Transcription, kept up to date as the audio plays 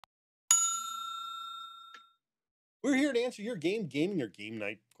We're here to answer your gaming, or game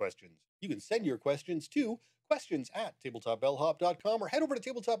night questions. You can send your questions to questions@tabletopbellhop.com or head over to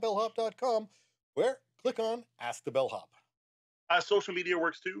tabletopbellhop.com where click on Ask the Bellhop. Social media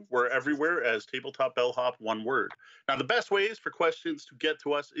works too. We're everywhere as Tabletop Bellhop, one word. Now, the best ways for questions to get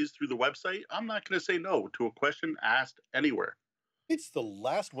to us is through the website. I'm not going to say no to a question asked anywhere. It's the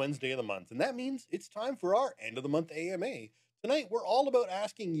last Wednesday of the month, and that means it's time for our end of the month AMA. Tonight, we're all about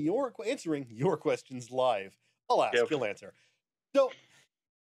answering your questions live. I'll ask, you'll answer. So,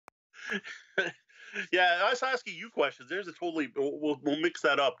 yeah, us asking you questions. There's a totally. We'll mix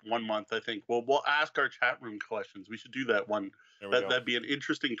that up one month. I think we'll ask our chat room questions. We should do that one. That'd be an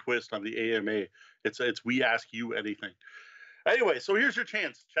interesting twist on the AMA. It's we ask you anything. Anyway, so here's your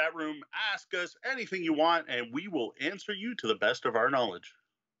chance, chat room. Ask us anything you want, and we will answer you to the best of our knowledge.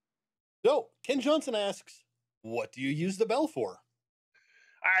 So Ken Johnson asks, "What do you use the bell for?"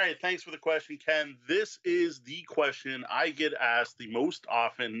 All right, thanks for the question, Ken. This is the question I get asked the most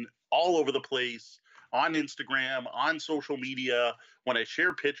often, all over the place, on Instagram, on social media, when I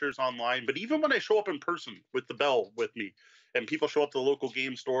share pictures online, but even when I show up in person with the bell with me, and people show up to the local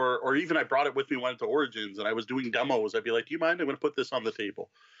game store, or even I brought it with me when I went to Origins and I was doing demos, I'd be like, do you mind? I'm going to put this on the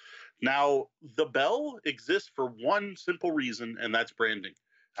table. Now, the bell exists for one simple reason, and that's branding.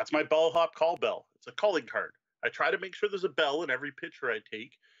 That's my Bellhop call bell. It's a calling card. I try to make sure there's a bell in every picture I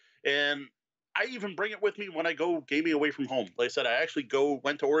take, and I even bring it with me when I go gaming away from home. Like I said, I actually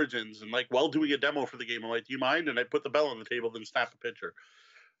went to Origins and while doing a demo for the game, I'm like, do you mind? And I put the bell on the table, then snap a picture.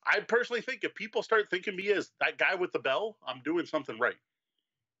 I personally think if people start thinking me as that guy with the bell, I'm doing something right.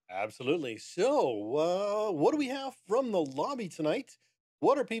 Absolutely. So, what do we have from the lobby tonight?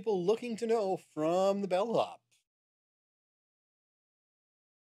 What are people looking to know from the Bellhop?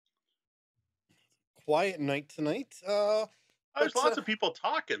 Quiet night tonight. There's lots of people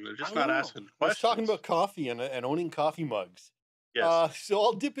talking. They're just not asking questions. I was talking about coffee and owning coffee mugs. Yes. So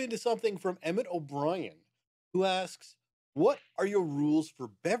I'll dip into something from Emmett O'Brien, who asks, "What are your rules for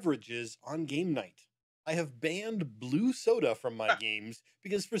beverages on game night? I have banned blue soda from my games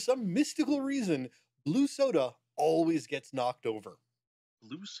because for some mystical reason, blue soda always gets knocked over."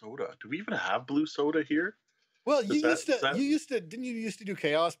 Blue soda? Do we even have blue soda here? Well, didn't you used to do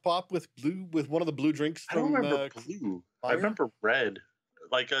Chaos Pop with one of the blue drinks from I don't remember blue. I remember red.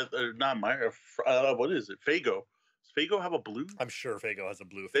 Not Meyer. What is it? Fago. Does Fago have a blue? I'm sure Fago has a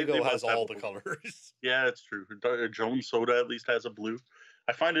blue. Fago has all the colors. Yeah, it's true. Jones Soda at least has a blue.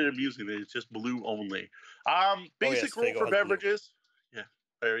 I find it amusing that it's just blue only. Basic rule for beverages. Blue. Yeah,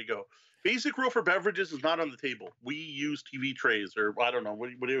 there you go. Basic rule for beverages is not on the table. We use TV trays, or I don't know,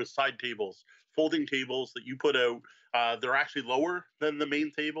 what it was, side tables, folding tables that you put out. They're actually lower than the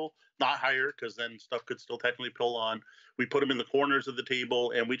main table, not higher, because then stuff could still technically pill on. We put them in the corners of the table,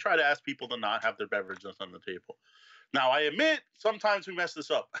 and we try to ask people to not have their beverages on the table. Now, I admit, sometimes we mess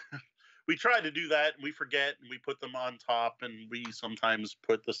this up. We try to do that, and we forget, and we put them on top, and we sometimes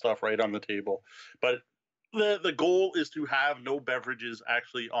put the stuff right on the table. But the goal is to have no beverages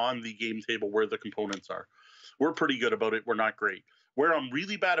actually on the game table where the components are. We're pretty good about it. We're not great. Where I'm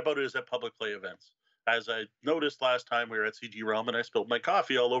really bad about it is at public play events. As I noticed last time we were at CG Realm and I spilled my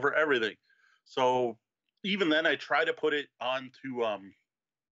coffee all over everything. So even then I try to put it onto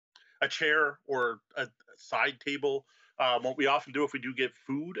a chair or a side table. What we often do if we do get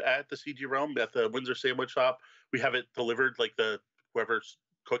food at the CG Realm, at the Windsor Sandwich Shop, we have it delivered, like whoever's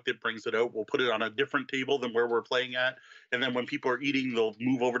cooked it brings it out. We'll put it on a different table than where we're playing at. And then when people are eating, they'll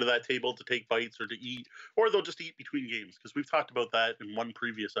move over to that table to take bites or to eat, or they'll just eat between games. Because we've talked about that in one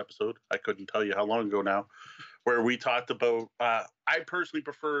previous episode. I couldn't tell you how long ago now, where we talked about, I personally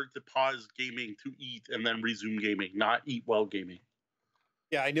prefer to pause gaming to eat and then resume gaming, not eat while gaming.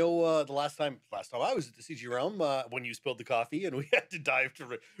 Yeah, I know the last time I was at the CG Realm, when you spilled the coffee and we had to dive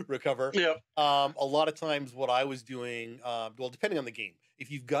to recover. Yeah. A lot of times what I was doing, well, depending on the game, if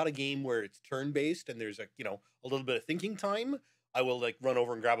you've got a game where it's turn-based and there's a little bit of thinking time, I will run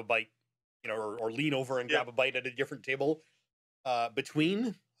over and grab a bite, or lean over and grab a bite at a different table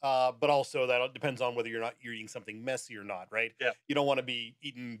between. But also that depends on whether you're eating something messy or not, right? Yeah. You don't want to be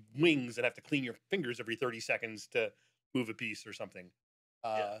eating wings and have to clean your fingers every 30 seconds to move a piece or something.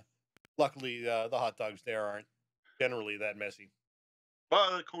 Luckily, the hot dogs there aren't generally that messy.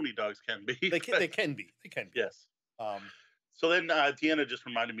 Well, the Coney dogs can be. They can be. Yes. So then Deanna just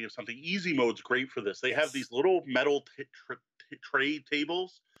reminded me of something. Easy Mode's great for this. They have these little metal tray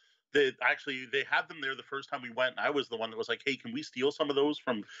tables that actually, they had them there the first time we went. And I was the one that was like, hey, can we steal some of those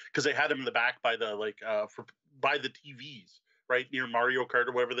from, because they had them in the back by the by the TVs, right near Mario Kart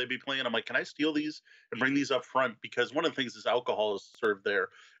or whatever they be playing. I'm like, can I steal these and bring these up front? Because one of the things is alcohol is served there,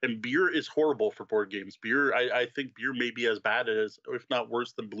 and beer is horrible for board games. Beer, I think beer may be as bad as, if not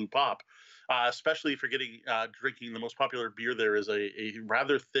worse than Blue Pop, especially if you're getting drinking the most popular beer there is a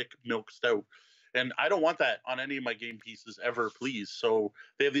rather thick milk stout. And I don't want that on any of my game pieces ever, please. So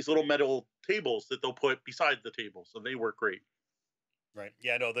they have these little metal tables that they'll put beside the table, so they work great. Right.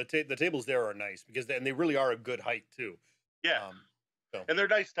 Yeah. No. The tables there are nice because they really are a good height too. Yeah. And they're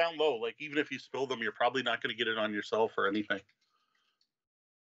nice down low. Like even if you spill them, you're probably not going to get it on yourself or anything.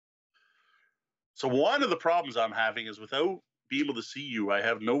 So one of the problems I'm having is without being able to see you, I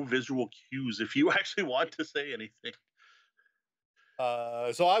have no visual cues if you actually want to say anything.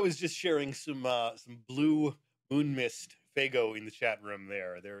 So I was just sharing some blue moon mist Fago in the chat room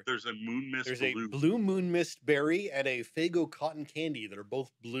there. There's a moon mist. There's a blue moon mist berry and a Fago cotton candy that are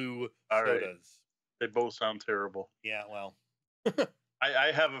both blue sodas. Right. They both sound terrible. Yeah, well.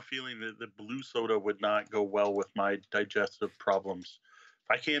 I have a feeling that the blue soda would not go well with my digestive problems.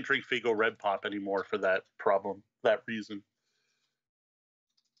 I can't drink Fago Red Pop anymore for that problem, that reason.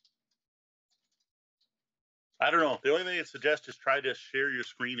 I don't know. The only thing I suggest is try to share your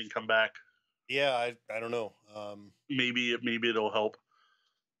screen and come back. Yeah, I don't know. Maybe it'll help.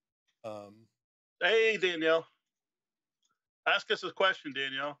 Hey, Danielle. Ask us a question,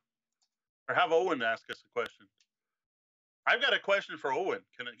 Danielle. Or have Owen ask us a question. I've got a question for Owen.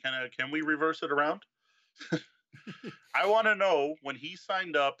 Can we reverse it around? I want to know when he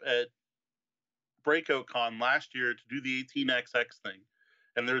signed up at Breakout Con last year to do the 18XX thing.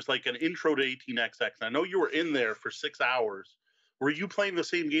 And there's like an intro to 18XX. I know you were in there for 6 hours. Were you playing the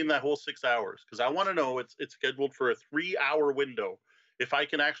same game that whole 6 hours? Because I want to know it's scheduled for a 3-hour window. If I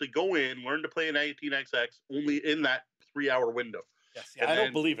can actually go in, learn to play an 18XX only in that 3-hour window. Yes, I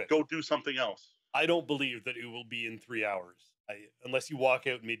don't believe it. Go do something else. I don't believe that it will be in 3 hours, unless you walk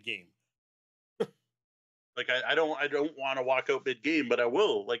out mid-game. Like I don't want to walk out mid-game, but I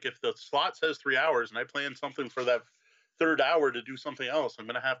will. Like if the slot says 3 hours and I plan something for that third hour to do something else, I'm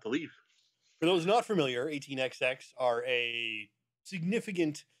going to have to leave. For those not familiar, 18XX are a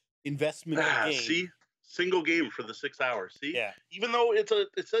significant investment in game. See? Single game for the 6 hours. See? Yeah. Even though it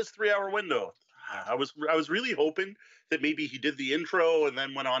says 3-hour window. I was really hoping that maybe he did the intro and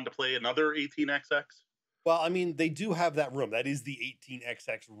then went on to play another 18XX. Well, I mean, they do have that room. That is the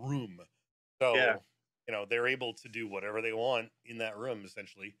 18XX room. So, yeah. They're able to do whatever they want in that room,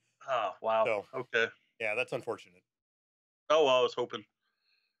 essentially. Oh, wow. So, okay. Yeah, that's unfortunate. Oh, well, I was hoping.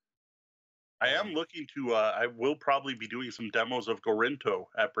 I am looking to, I will probably be doing some demos of Gorinto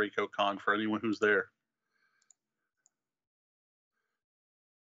at Breakout Con for anyone who's there.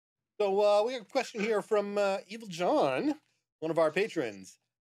 So we have a question here from Evil John, one of our patrons.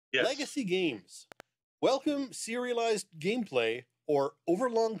 Yes. Legacy games. Welcome serialized gameplay or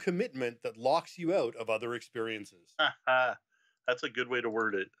overlong commitment that locks you out of other experiences. That's a good way to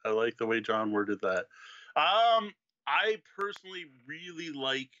word it. I like the way John worded that. I personally really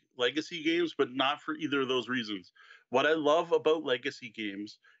like legacy games, but not for either of those reasons. What I love about legacy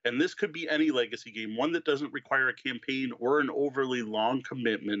games, and this could be any legacy game, one that doesn't require a campaign or an overly long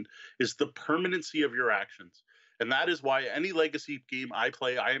commitment, is the permanency of your actions. And that is why any legacy game I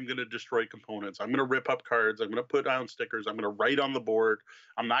play, I am going to destroy components. I'm going to rip up cards. I'm going to put down stickers. I'm going to write on the board.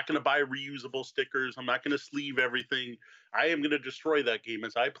 I'm not going to buy reusable stickers. I'm not going to sleeve everything. I am going to destroy that game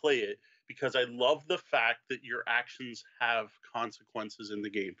as I play it, because I love the fact that your actions have consequences in the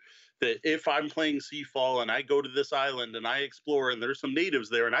game. That if I'm playing Seafall and I go to this island and I explore and there's some natives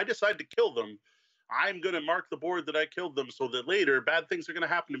there and I decide to kill them, I'm going to mark the board that I killed them so that later bad things are going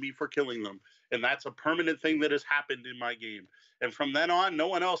to happen to me for killing them. And that's a permanent thing that has happened in my game. And from then on, no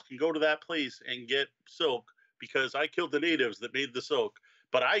one else can go to that place and get silk because I killed the natives that made the silk.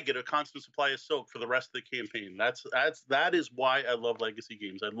 But I get a constant supply of silk for the rest of the campaign. That is why I love legacy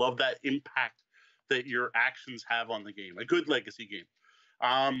games. I love that impact that your actions have on the game. A good legacy game.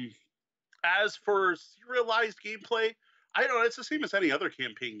 As for serialized gameplay, I don't know. It's the same as any other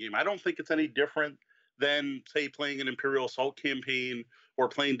campaign game. I don't think it's any different than, say, playing an Imperial Assault campaign or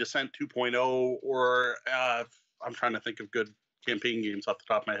playing Descent 2.0 or I'm trying to think of good campaign games off the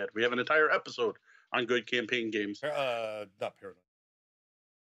top of my head. We have an entire episode on good campaign games. Not Paradigm.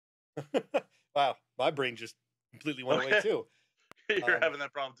 Wow, my brain just completely went away too. You're having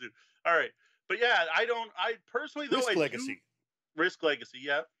that problem too. All right, but yeah, I personally though Risk Legacy,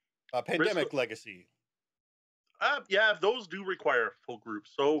 yeah. Pandemic Legacy. Yeah, those do require full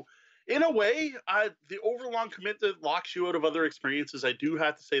groups. So in a way, the overlong commitment locks you out of other experiences. I do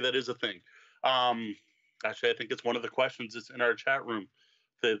have to say that is a thing. Actually, I think it's one of the questions that's in our chat room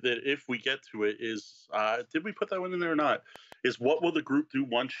that if we get to it is, did we put that one in there or not? is what will the group do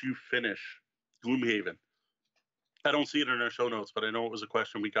once you finish Gloomhaven? I don't see it in our show notes, but I know it was a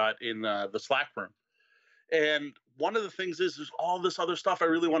question we got in the Slack room. And one of the things is there's all this other stuff I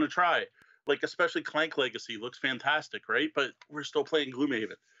really want to try, like especially Clank Legacy looks fantastic, right? But we're still playing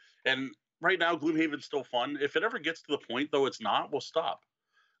Gloomhaven, and right now Gloomhaven's still fun. If it ever gets to the point though it's not, we'll stop.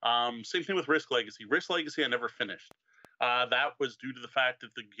 Same thing with Risk Legacy. Risk Legacy I never finished. That was due to the fact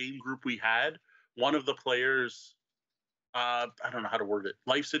that the game group we had, one of the players, I don't know how to word it,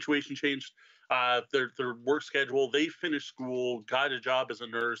 life situation changed. Their work schedule. They finished school, got a job as a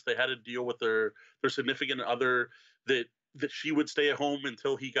nurse. They had to deal with their significant other that she would stay at home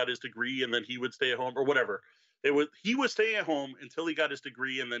until he got his degree, and then he would stay at home or whatever. He was staying at home until he got his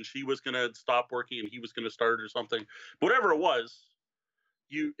degree, and then she was gonna stop working and he was gonna start or something. Whatever it was,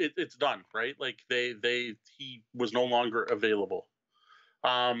 it's done, right? Like he was no longer available.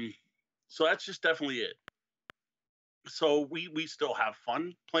 So that's just definitely it. So we still have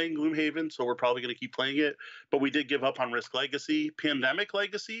fun playing Gloomhaven, so we're probably going to keep playing it. But we did give up on Risk Legacy. Pandemic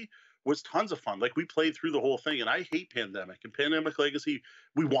Legacy was tons of fun. Like we played through the whole thing, and I hate Pandemic. And Pandemic Legacy,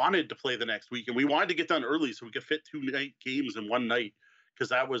 we wanted to play the next week, and we wanted to get done early so we could fit 2 night games in one night, because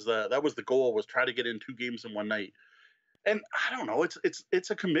that was the goal, was try to get in 2 games in one night. And I don't know, it's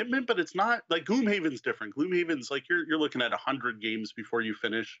a commitment, but it's not like Gloomhaven's different. Gloomhaven's like you're looking at 100 games before you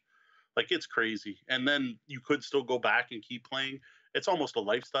finish. Like it's crazy. And then you could still go back and keep playing. It's almost a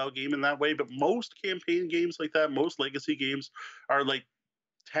lifestyle game in that way. But most campaign games like that, most legacy games are like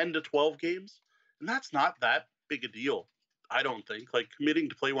 10 to 12 games. And that's not that big a deal, I don't think. Like committing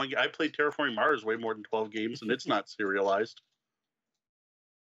to play one game. I played Terraforming Mars way more than 12 games, and it's not serialized.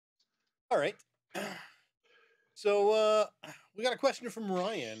 All right. So we got a question from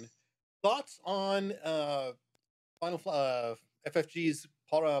Ryan. Thoughts on FFG's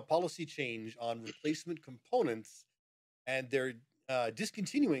policy change on replacement components and their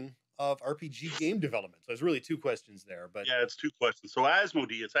discontinuing of RPG game development. So there's really 2 questions there, but yeah, it's 2 questions. So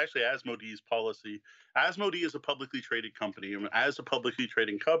Asmodee, it's actually Asmodee's policy. Asmodee is a publicly traded company, and as a publicly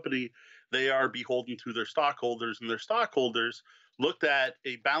trading company, they are beholden to their stockholders, and their stockholders looked at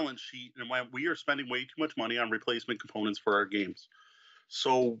a balance sheet and went, we are spending way too much money on replacement components for our games.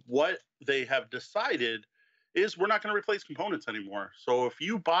 So what they have decided is we're not going to replace components anymore. So if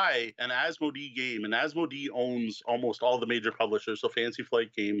you buy an Asmodee game, and Asmodee owns almost all the major publishers, so Fancy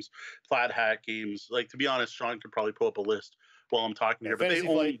Flight Games, Plaid Hat Games, like to be honest, Sean could probably pull up a list while I'm talking here. But Fantasy they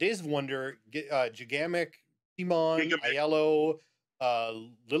own Flight, Days of Wonder, Gigamic, Timon, Aiello,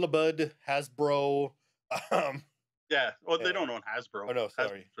 Lillibud, Hasbro. Yeah, well, they don't own Hasbro. Oh no,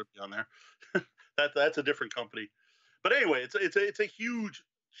 sorry, Hasbro should be on there. That's a different company. But anyway, it's a huge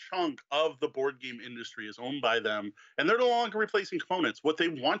chunk of the board game industry is owned by them, and they're no longer replacing components. What they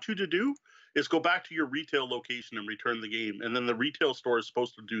want you to do is go back to your retail location and return the game, and then the retail store is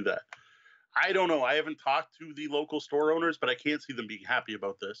supposed to do that. I don't know. I haven't talked to the local store owners, but I can't see them being happy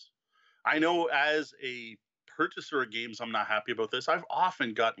about this. I know as a purchaser of games, I'm not happy about this. I've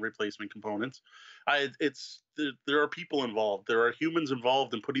often gotten replacement components. There are people involved. There are humans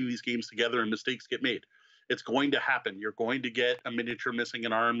involved in putting these games together, and mistakes get made. It's going to happen. You're going to get a miniature missing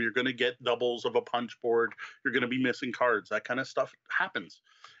an arm. You're going to get doubles of a punch board. You're going to be missing cards. That kind of stuff happens.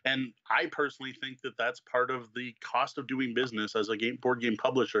 And I personally think that that's part of the cost of doing business as a board game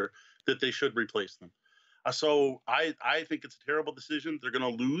publisher, that they should replace them. So I think it's a terrible decision. They're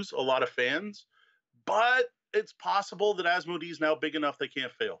going to lose a lot of fans, but it's possible that Asmodee is now big enough they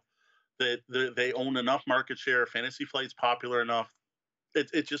can't fail. That they own enough market share. Fantasy Flight's popular enough.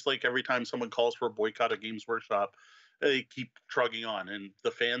 It's just like every time someone calls for a boycott of Games Workshop, they keep trugging on, and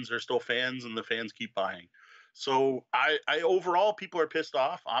the fans are still fans, and the fans keep buying. So I overall, people are pissed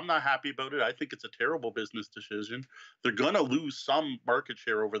off. I'm not happy about it. I think it's a terrible business decision. They're going to lose some market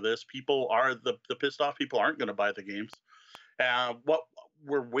share over this. People are the pissed off people aren't going to buy the games. What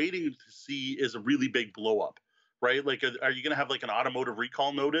we're waiting to see is a really big blow up, right? Like, are you going to have like an automotive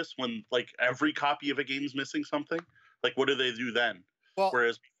recall notice when like every copy of a game's missing something? Like, what do they do then? Well,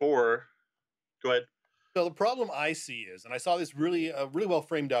 whereas before, go ahead. So the problem I see is, and I saw this really well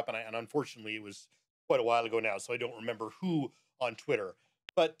framed up, and unfortunately it was quite a while ago now, so I don't remember who on Twitter,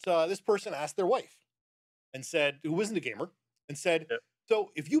 but this person asked their wife and said, who wasn't a gamer, and said, yep.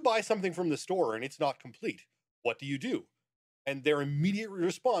 So if you buy something from the store and it's not complete, what do you do? And their immediate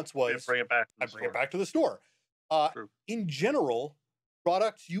response was, bring it back. I bring it back to the store. In general,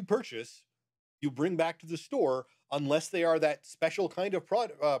 products you purchase, you bring back to the store, unless they are that special kind of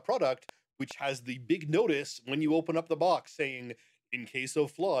product, which has the big notice when you open up the box saying, in case of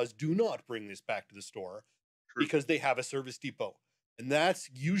flaws, do not bring this back to the store. True. Because they have a service depot. And that's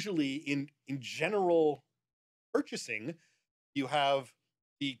usually in general purchasing, You have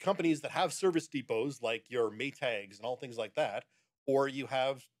the companies that have service depots like your Maytags and all things like that, or you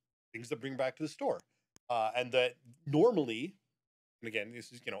have things that bring back to the store. And that normally, and again,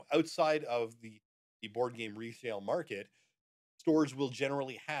 this is, outside of the board game resale market, stores will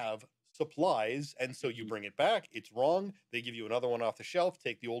generally have supplies. And so you bring it back, it's wrong. They give you another one off the shelf,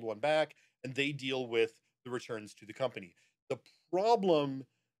 take the old one back, and they deal with the returns to the company. The problem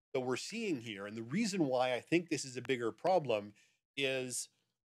that we're seeing here, and the reason why I think this is a bigger problem, is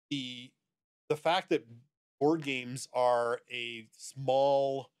the the fact that board games are a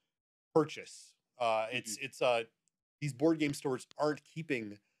small purchase. These board game stores aren't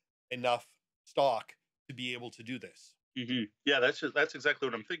keeping enough stock to be able to do this. Yeah, that's exactly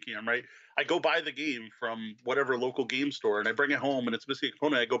what I'm thinking. I'm right. I go buy the game from whatever local game store, and I bring it home, and it's missing a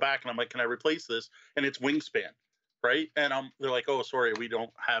component. I go back, and I'm like, "Can I replace this?" And it's Wingspan, right? And they're like, "Oh, sorry, we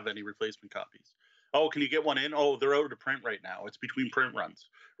don't have any replacement copies." Oh, can you get one in? Oh, they're out of print right now. It's between print runs,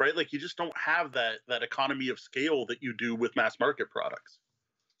 right? Like you just don't have that economy of scale that you do with mass market products.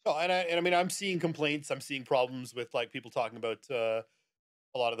 Oh, and I mean, I'm seeing complaints. I'm seeing problems with like people talking about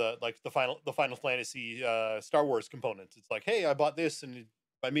a lot of the Final Fantasy Star Wars components. It's like, hey, I bought this and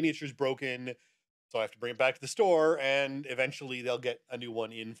my miniature's broken, so I have to bring it back to the store, and eventually they'll get a new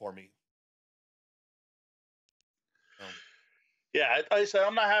one in for me. Yeah, I said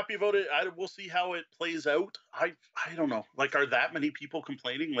I'm not happy about it. We'll see how it plays out. I don't know. Like, are that many people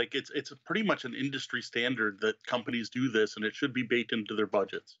complaining? Like, it's pretty much an industry standard that companies do this, and it should be baked into their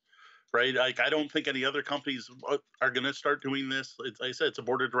budgets, right? Like, I don't think any other companies are going to start doing this. Like I said, it's a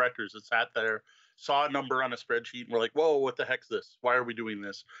board of directors that sat there, saw a number on a spreadsheet, and we're like, "Whoa, what the heck's this? Why are we doing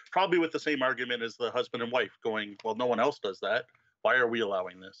this?" Probably with the same argument as the husband and wife, going, "Well, no one else does that. Why are we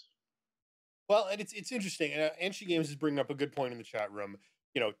allowing this?" Well, and it's interesting. And Anshi Games is bringing up a good point in the chat room.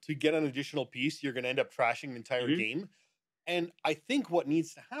 To get an additional piece, you're going to end up trashing the entire game. And I think what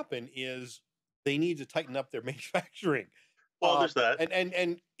needs to happen is they need to tighten up their manufacturing. Well, there's that.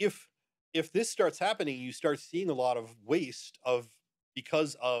 And if this starts happening, you start seeing a lot of waste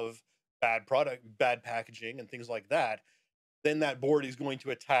because of bad product, bad packaging, and things like that. Then that board is going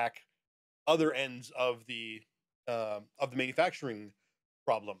to attack other ends of the manufacturing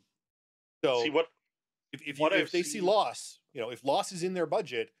problem. So See what if they see loss, if loss is in their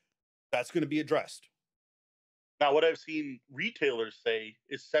budget, that's going to be addressed. Now, what I've seen retailers say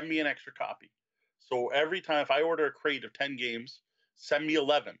is send me an extra copy. So every time, if I order a crate of 10 games, send me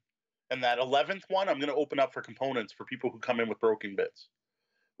 11. And that 11th one, I'm going to open up for components for people who come in with broken bits,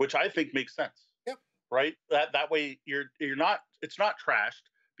 which I think makes sense. Yep. Right? That way it's not trashed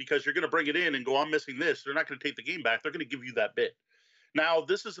because you're going to bring it in and go, I'm missing this. They're not going to take the game back. They're going to give you that bit. Now,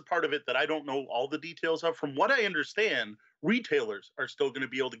 this is a part of it that I don't know all the details of. From what I understand, retailers are still going to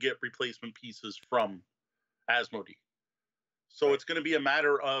be able to get replacement pieces from Asmodee. So it's going to be a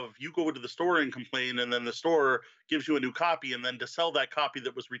matter of you go to the store and complain, and then the store gives you a new copy, and then to sell that copy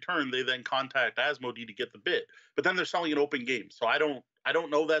that was returned, they then contact Asmodee to get the bit. But then they're selling an open game, so I don't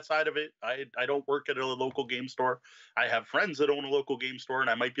know that side of it. I don't work at a local game store. I have friends that own a local game store, and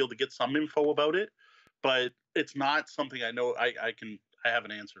I might be able to get some info about it, but it's not something I know I have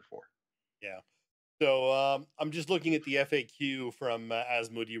an answer for. Yeah. So I'm just looking at the FAQ from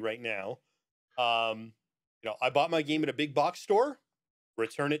Asmodee right now. I bought my game at a big box store.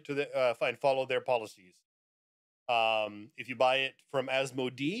 Return it to the and follow their policies. If you buy it from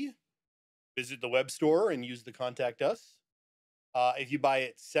Asmodee, visit the web store and use the contact us. If you buy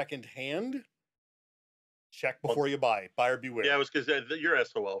it secondhand, check before you buy. Buyer beware. Yeah, it was because you're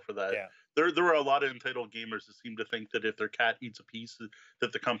SOL for that. Yeah. There were a lot of entitled gamers that seem to think that if their cat eats a piece,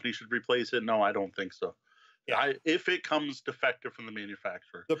 that the company should replace it. No, I don't think so. Yeah. If it comes defective from the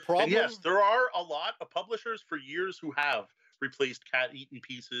manufacturer. The problem, and yes, there are a lot of publishers for years who have replaced cat-eaten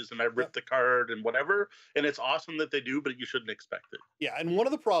pieces, and I ripped the card and whatever, and it's awesome that they do, but you shouldn't expect it. Yeah, and one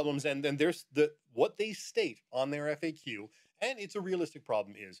of the problems, and there's what they state on their FAQ, and it's a realistic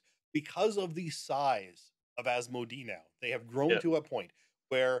problem, is because of the size of Asmodee now, they have grown to a point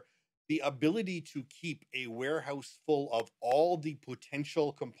where the ability to keep a warehouse full of all the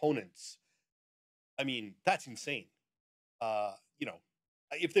potential components, I mean, that's insane.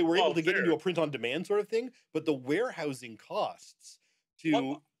 If they were able to get into a print on demand sort of thing, but the warehousing costs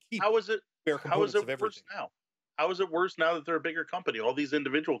to keep spare components of everything. How is it worse now that they're a bigger company? All these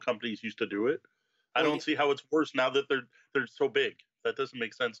individual companies used to do it. I don't see how it's worse now that they're so big. That doesn't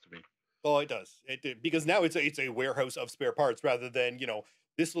make sense to me. Oh, it does. Because now it's a warehouse of spare parts rather than,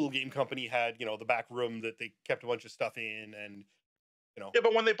 this little game company had, the back room that they kept a bunch of stuff in, and Yeah,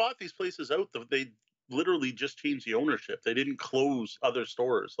 but when they bought these places out, literally just changed the ownership. They didn't close other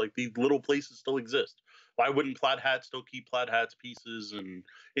stores. Like, these little places still exist. Why wouldn't Plaid Hat still keep Plaid Hat's pieces, and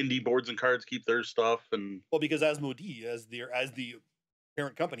Indie Boards and Cards keep their stuff? And well, because Asmodee, as the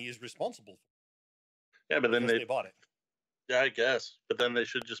parent company, is responsible for yeah, but then they bought it. Yeah, I guess. But then they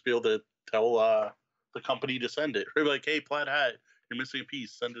should just be able to tell the company to send it. Or like, hey, Plaid Hat, you're missing a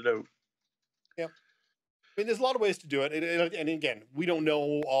piece. Send it out. Yeah. I mean, there's a lot of ways to do it. And again, we don't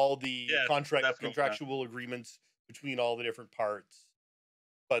know all the contractual agreements between all the different parts.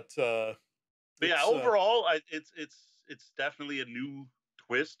 But yeah, overall, it's definitely a new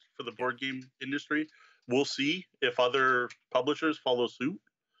twist for the board game industry. We'll see if other publishers follow suit.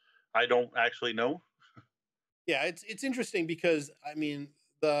 I don't actually know. Yeah, it's interesting because, I mean,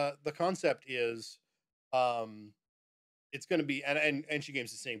 the concept is it's going to be, and Enchi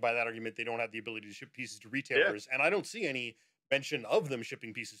Games is saying by that argument they don't have the ability to ship pieces to retailers, and I don't see any mention of them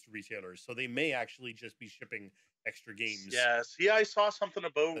shipping pieces to retailers, so they may actually just be shipping extra games. Yeah, see, I saw something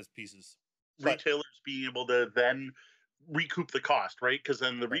about as pieces. Retailers being able to then recoup the cost, right? Because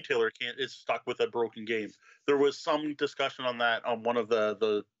then the retailer is stuck with a broken game. There was some discussion on that on one of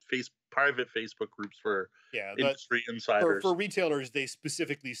the private Facebook groups for industry insiders. For retailers, they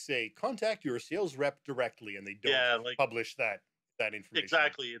specifically say contact your sales rep directly, and they don't publish that information.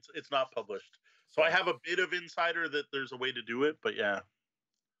 Exactly, it's not published. So I have a bit of insider that there's a way to do it, but yeah.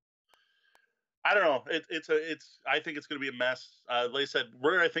 I don't know. I think it's going to be a mess. Like I said,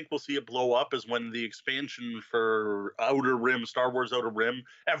 where I think we'll see it blow up is when the expansion for Outer Rim, Star Wars Outer Rim,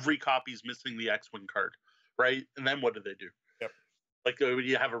 every copy's missing the X-Wing card, right? And then what do they do? Yep. Like,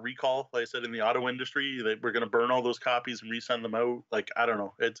 you have a recall, like I said, in the auto industry, we're going to burn all those copies and resend them out. Like, I don't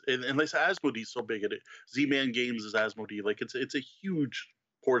know. And like Asmodee's so big at it. Z-Man Games is Asmodee. Like, it's a huge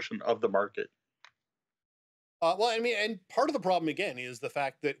portion of the market. Well, I mean, and part of the problem, again, is the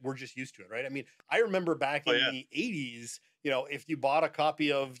fact that we're just used to it, right? I mean, I remember back in the 80s, if you bought a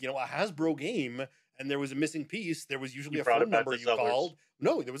copy of, a Hasbro game and there was a missing piece, there was usually a phone number you called.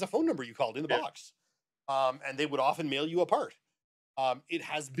 No, there was a phone number you called in the box. And they would often mail you a part. It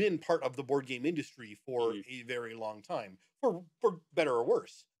has been part of the board game industry for a very long time, for better or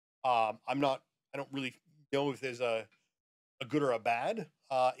worse. I don't really know if there's a good or a bad.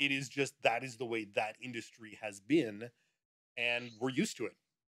 It is just that is the way that industry has been, and we're used to it.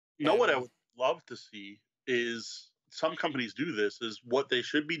 What I would love to see is some companies do this. Is what they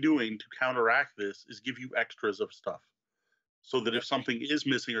should be doing to counteract this is give you extras of stuff, so that if something is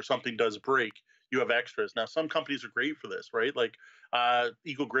missing or something does break, you have extras. Now, some companies are great for this, right? Like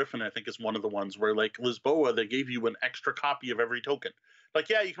Eagle Griffin, I think, is one of the ones where, like Lisboa, they gave you an extra copy of every token. Like,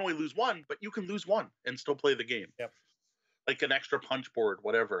 yeah, you can only lose one, but you can lose one and still play the game. Yep. Like an extra punch board,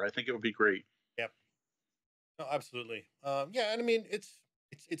 whatever. I think it would be great. Yep. No, absolutely. Yeah, and I mean, it's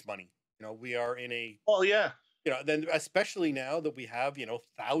money. We are in a then especially now that we have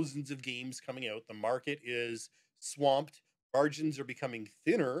thousands of games coming out, the market is swamped. Margins are becoming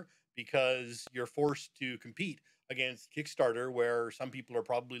thinner because you're forced to compete against Kickstarter, where some people are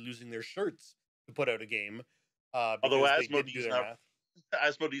probably losing their shirts to put out a game. Although Asmodee's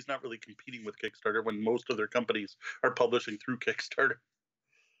not really competing with Kickstarter when most of their companies are publishing through Kickstarter.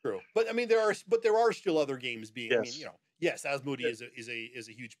 True, but I mean there are still other games being. Yes. I mean, yes, Asmodee is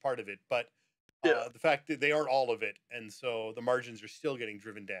a huge part of it, but the fact that they aren't all of it, and so the margins are still getting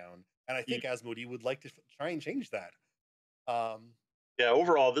driven down. And I think Asmodee would like to try and change that.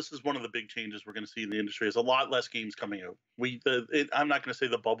 Overall, this is one of the big changes we're going to see in the industry. Is a lot less games coming out. I'm not going to say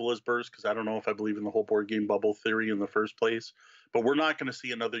the bubble has burst, because I don't know if I believe in the whole board game bubble theory in the first place. But we're not going to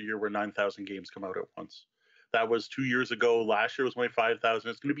see another year where 9,000 games come out at once. That was 2 years ago. Last year was only 5,000.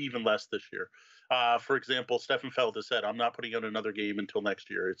 It's going to be even less this year. For example, Stefan Feld has said, I'm not putting out another game until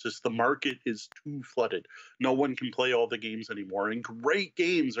next year. It's just the market is too flooded. No one can play all the games anymore. And great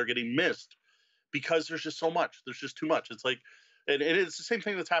games are getting missed because there's just so much. There's just too much. It's like, and it's the same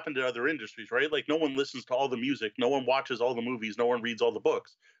thing that's happened to other industries, right? Like, no one listens to all the music. No one watches all the movies. No one reads all the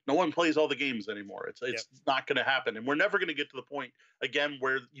books. No one plays all the games anymore. It's not going to happen. And we're never going to get to the point, again,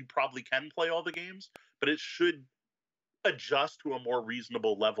 where you probably can play all the games, but it should adjust to a more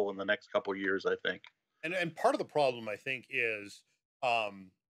reasonable level in the next couple of years, I think. And part of the problem, I think, is,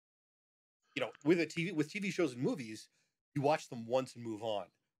 with TV shows and movies, you watch them once and move on.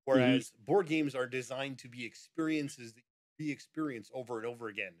 Whereas board games are designed to be experiences that you experience over and over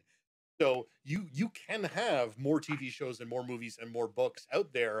again. So you can have more TV shows and more movies and more books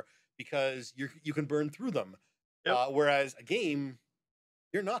out there because you can burn through them. Yep. Whereas a game,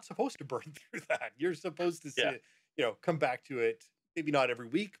 you're not supposed to burn through that. You're supposed to come back to it, maybe not every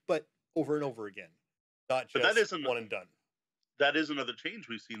week, but over and over again. Not just one and done. that is another change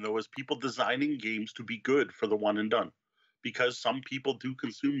we've seen, though, is people designing games to be good for the one and done, because some people do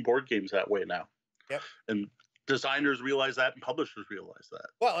consume board games that way now. Yep. And designers realize that, and publishers realize that.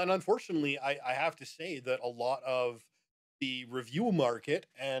 Well, and unfortunately, I have to say that a lot of the review market,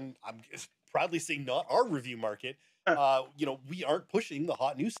 and I'm proudly saying not our review market, we aren't pushing the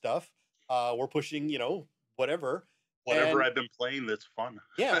hot new stuff. We're pushing, whatever. Whatever I've been playing that's fun.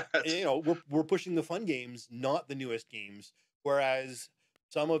 Yeah, we're pushing the fun games, not the newest games. Whereas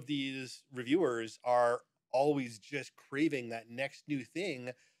some of these reviewers are always just craving that next new thing.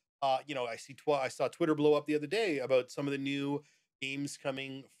 I saw Twitter blow up the other day about some of the new games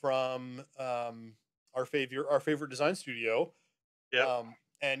coming from our favorite design studio. Yeah.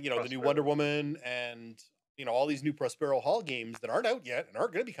 And Prospero. The new Wonder Woman and all these new Prospero Hall games that aren't out yet and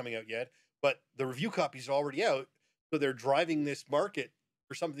aren't going to be coming out yet, but the review copies are already out. So they're driving this market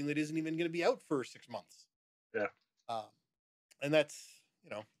for something that isn't even going to be out for 6 months. Yeah. And that's,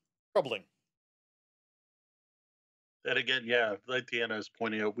 troubling. And again, yeah, like Deanna is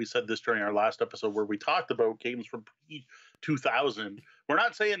pointing out, we said this during our last episode where we talked about games from pre-2000. We're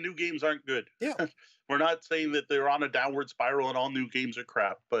not saying new games aren't good. Yeah. We're not saying that they're on a downward spiral and all new games are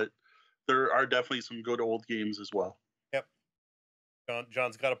crap, but there are definitely some good old games as well. Yep.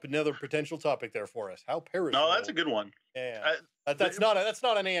 John's got another potential topic there for us. How perishable. No, that's a good one. Yeah. That's not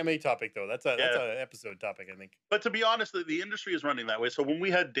an AMA topic though. That's an episode topic, I think. But to be honest, the industry is running that way. So when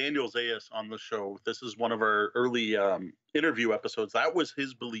we had Daniel Zayas on the show, this is one of our early interview episodes. That was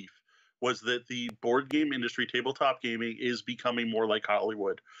his belief, was that the board game industry, tabletop gaming, is becoming more like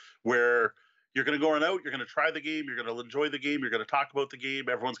Hollywood, where you're going to go on out, you're going to try the game, you're going to enjoy the game, you're going to talk about the game,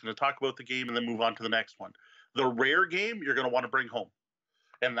 everyone's going to talk about the game, and then move on to the next one. The rare game you're going to want to bring home.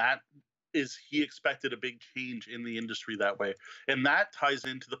 And he expected a big change in the industry that way. And that ties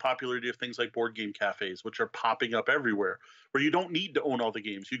into the popularity of things like board game cafes, which are popping up everywhere, where you don't need to own all the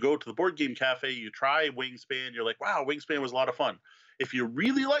games. You go to the board game cafe, you try Wingspan, you're like, wow, Wingspan was a lot of fun. If you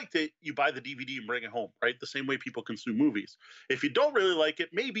really liked it, you buy the DVD and bring it home, right? The same way people consume movies. If you don't really like it,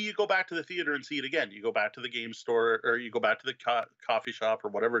 maybe you go back to the theater and see it again. You go back to the game store, or you go back to the coffee shop, or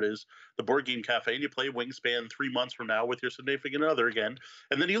whatever it is, the board game cafe, and you play Wingspan 3 months from now with your significant other again,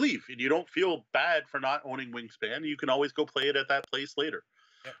 and then you leave. And you don't feel bad for not owning Wingspan. You can always go play it at that place later.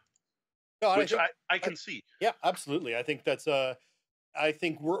 Yeah. No, which I can see. Yeah, absolutely. I think that's I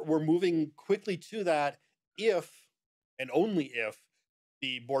think we're moving quickly to that if and only if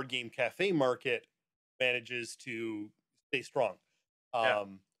the board game cafe market manages to stay strong.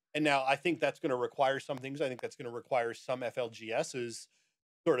 And now I think that's going to require some things. I think that's going to require some FLGSs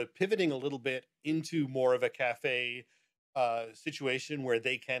sort of pivoting a little bit into more of a cafe situation where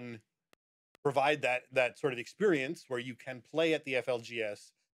they can provide that sort of experience where you can play at the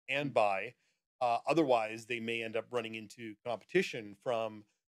FLGS and buy. Otherwise, they may end up running into competition from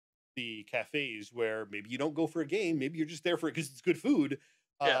the cafes where maybe you don't go for a game, maybe you're just there for it because it's good food,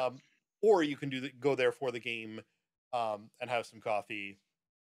 or you can go there for the game and have some coffee.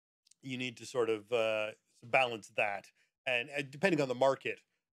 You need to sort of balance that, and depending on the market,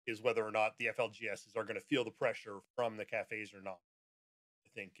 is whether or not the FLGSs are going to feel the pressure from the cafes or not. I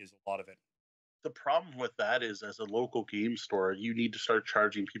think is a lot of it. The problem with that is, as a local game store, you need to start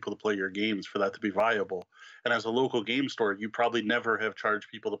charging people to play your games for that to be viable. And as a local game store, you probably never have charged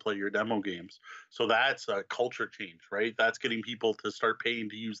people to play your demo games. So that's a culture change, right? That's getting people to start paying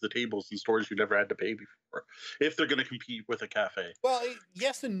to use the tables in stores you never had to pay before, if they're going to compete with a cafe. Well,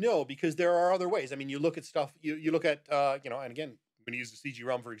 yes and no, because there are other ways. I mean, you look at stuff, you look at, and again, I'm going to use the CG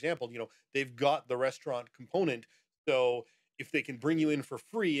Realm, for example, they've got the restaurant component. So if they can bring you in for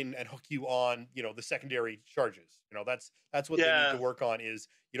free and hook you on, the secondary charges, that's what they need to work on. Is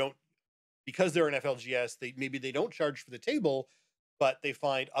because they're an FLGS, they don't charge for the table, but they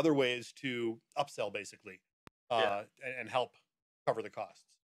find other ways to upsell basically, and help cover the costs.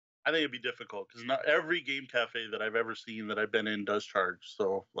 I think it'd be difficult because not every game cafe that I've ever seen that I've been in does charge.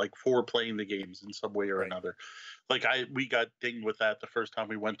 So, like, for playing the games in some way or another. Like, we got dinged with that the first time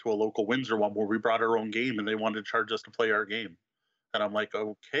we went to a local Windsor one where we brought our own game and they wanted to charge us to play our game. And I'm like,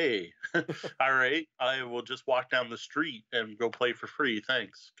 okay, all right, I will just walk down the street and go play for free.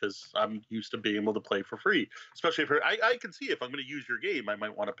 Thanks. Because I'm used to being able to play for free, especially if I can see if I'm going to use your game, I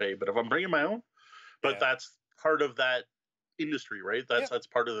might want to pay. But if I'm bringing my own, that's part of that industry, right? That's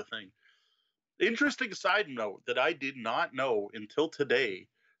part of the thing. Interesting side note that I did not know until today: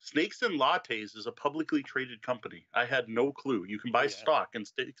 Snakes and Lattes is a publicly traded company. I had no clue. You can buy stock in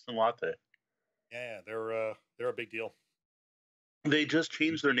Snakes and Latte. Yeah, they're a big deal. They just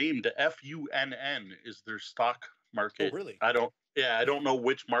changed their name to FUNN is their stock market. Oh, really? I don't know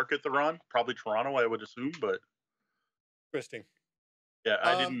which market they're on. Probably Toronto, I would assume, but Interesting. Yeah,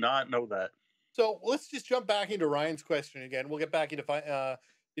 I did not know that. So let's just jump back into Ryan's question again. We'll get back into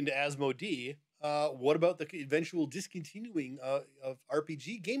Asmodee. What about the eventual discontinuing of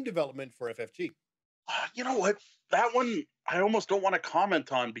RPG game development for FFG? You know what? That one I almost don't want to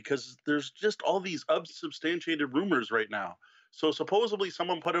comment on because there's just all these unsubstantiated rumors right now. So supposedly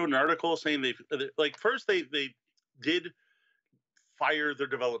someone put out an article saying first they did fire their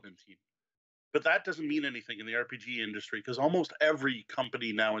development team. But that doesn't mean anything in the RPG industry because almost every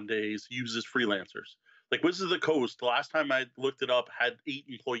company nowadays uses freelancers. Like Wizards of the Coast, the last time I looked it up, had 8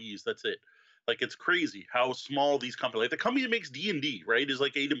 employees. That's it. Like it's crazy how small these companies. Like the company that makes D&D, right, is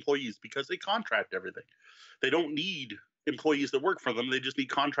like 8 employees because they contract everything. They don't need employees that work for them. They just need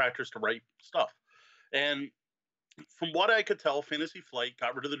contractors to write stuff. And from what I could tell, Fantasy Flight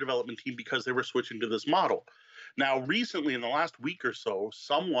got rid of the development team because they were switching to this model. Now, recently, in the last week or so,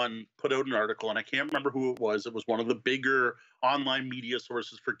 someone put out an article, and I can't remember who it was. It was one of the bigger online media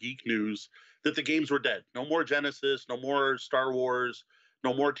sources for geek news, that the games were dead. No more Genesis, no more Star Wars,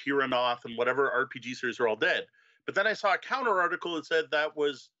 no more Tyrannoth, and whatever RPG series are all dead. But then I saw a counter article that said that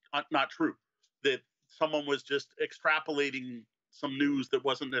was not true, that someone was just extrapolating some news that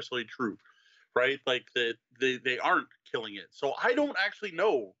wasn't necessarily true, right? Like that they aren't killing it. So I don't actually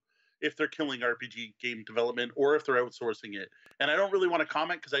know if they're killing RPG game development or if they're outsourcing it. And I don't really want to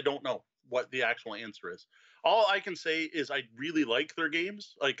comment because I don't know what the actual answer is. All I can say is I really like their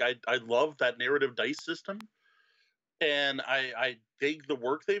games. Like I love that narrative dice system. And I dig the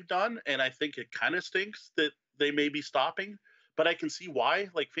work they've done. And I think it kind of stinks that they may be stopping. But I can see why.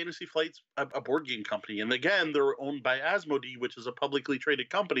 Like Fantasy Flight's a board game company. And again, they're owned by Asmodee, which is a publicly traded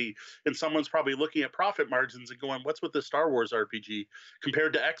company. And someone's probably looking at profit margins and going, what's with the Star Wars RPG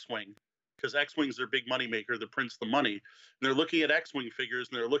compared to X-Wing? Because X-Wing's their big moneymaker that prints the money. And they're looking at X-Wing figures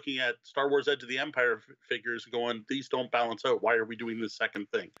and they're looking at Star Wars Edge of the Empire figures going, these don't balance out. Why are we doing this second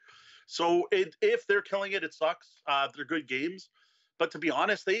thing? So if they're killing it, it sucks. They're good games. But to be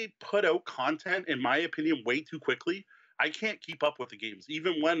honest, they put out content, in my opinion, way too quickly. I can't keep up with the games.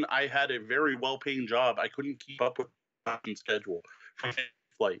 Even when I had a very well-paying job, I couldn't keep up with the schedule from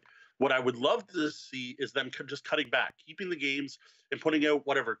Flight. What I would love to see is them just cutting back, keeping the games and putting out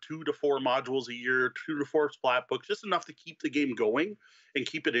whatever 2 to 4 modules a year, 2 to 4 splat books, just enough to keep the game going and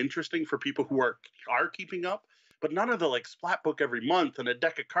keep it interesting for people who are keeping up. But none of the like splat book every month and a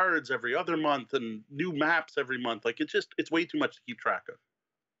deck of cards every other month and new maps every month. Like it's way too much to keep track of.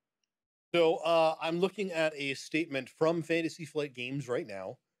 So I'm looking at a statement from Fantasy Flight Games right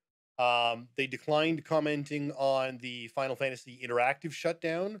now. They declined commenting on the Final Fantasy Interactive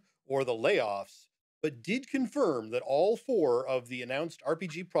shutdown or the layoffs, but did confirm that all 4 of the announced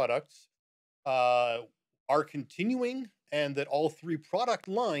RPG products are continuing and that all 3 product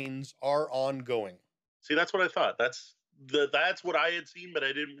lines are ongoing. See, that's what I thought. That's what I had seen, but I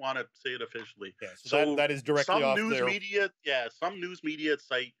didn't want to say it officially. Yeah, so that is directly off news media. Yeah, some news media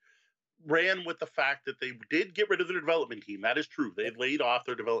site ran with the fact that they did get rid of their development team. That is true. They laid off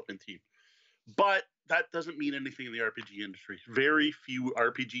their development team. But that doesn't mean anything in the RPG industry. Very few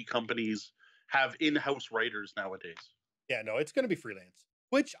RPG companies have in-house writers nowadays. Yeah, no, it's going to be freelance,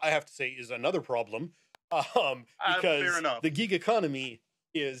 which I have to say is another problem because the gig economy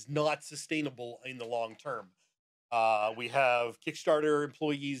is not sustainable in the long term. We have Kickstarter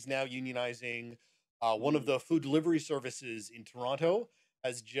employees now unionizing. One of the food delivery services in Toronto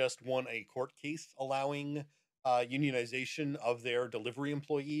has just won a court case allowing unionization of their delivery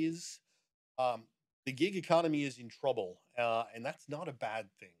employees. The gig economy is in trouble, and that's not a bad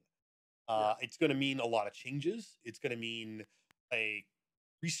thing. It's going to mean a lot of changes. It's going to mean a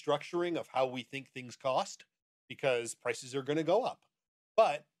restructuring of how we think things cost because prices are going to go up.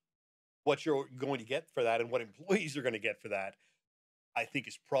 But what you're going to get for that and what employees are going to get for that, I think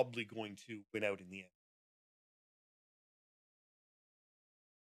is probably going to win out in the end.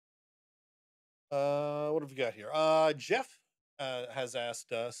 What have we got here? Jeff has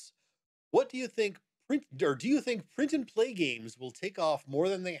asked us, what do you think do you think print and play games will take off more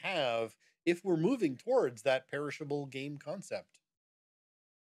than they have if we're moving towards that perishable game concept?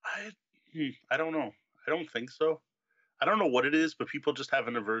 I don't know. I don't think so. I don't know what it is, but people just have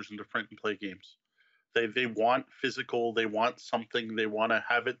an aversion to print and play games. They want physical. They want something. They want to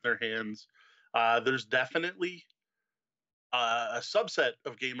have it in their hands. There's definitely a subset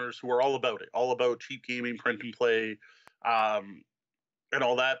of gamers who are all about it, all about cheap gaming, print and play, and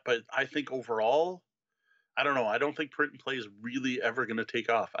all that. But I think overall, I don't know. I don't think print and play is really ever going to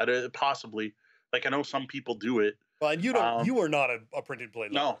take off. Possibly, like I know some people do it. Well, and you don't. You are not a print and play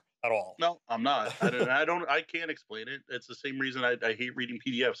lover. No, at all. No, I'm not. I can't explain it. It's the same reason I hate reading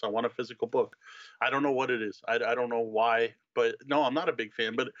PDFs. I want a physical book. I don't know what it is. I don't know why, but no, I'm not a big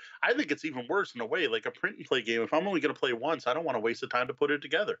fan. But I think it's even worse in a way. Like a print and play game, if I'm only going to play once, I don't want to waste the time to put it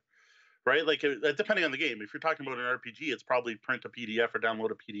together. Right? Like, depending on the game. If you're talking about an RPG, it's probably print a PDF or download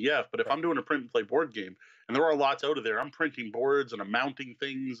a PDF. But if I'm doing a print and play board game, and there are lots out of there, I'm printing boards and I'm mounting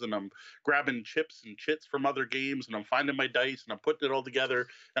things and I'm grabbing chips and chits from other games and I'm finding my dice and I'm putting it all together.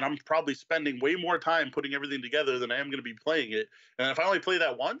 And I'm probably spending way more time putting everything together than I am going to be playing it. And if I only play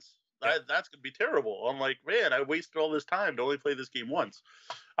that once, that's going to be terrible. I'm like, man, I wasted all this time to only play this game once.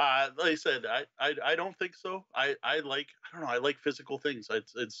 Like I said, I don't think so. I don't know. I like physical things.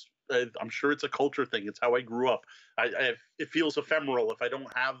 I'm sure it's a culture thing. It's how I grew up. It feels ephemeral if I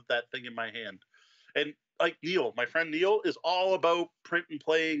don't have that thing in my hand. And like Neil, my friend Neil, is all about print and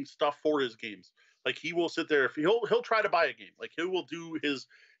playing stuff for his games. Like he will sit there, if he'll try to buy a game. Like he will do his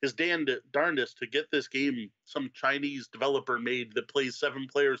darndest to get this game some Chinese developer made that plays 7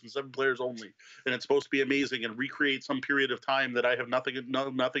 players and 7 players only, and it's supposed to be amazing and recreate some period of time that I have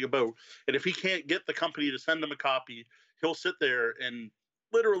nothing about. And if he can't get the company to send him a copy, he'll sit there and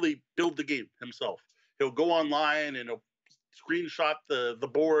literally build the game himself. He'll go online and he'll screenshot the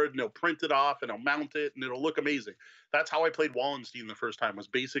board and he'll print it off and he'll mount it and it'll look amazing. That's how I played Wallenstein the first time, was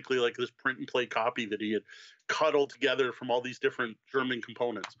basically like this print and play copy that he had cuddled together from all these different German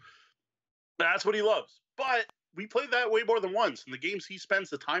components. That's what he loves. But we played that way more than once. And the games he spends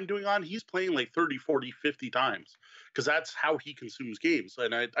the time doing he's playing like 30, 40, 50 times, because that's how he consumes games.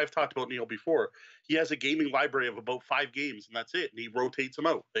 And I've talked about Neil before. He has a gaming library of about 5 games, and that's it. And he rotates them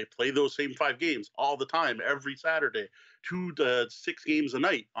out. They play those same 5 games all the time, every Saturday, 2 to 6 games a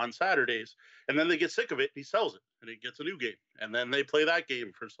night on Saturdays. And then they get sick of it. He sells it, and he gets a new game. And then they play that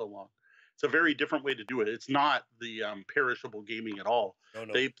game for so long. It's a very different way to do it. It's not the perishable gaming at all. No.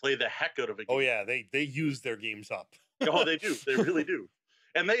 They play the heck out of a game. Oh, yeah. They use their games up. Oh, they do. They really do.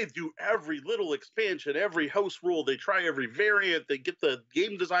 And they do every little expansion, every house rule. They try every variant. They get the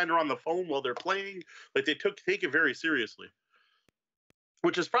game designer on the phone while they're playing. Like, they take it very seriously,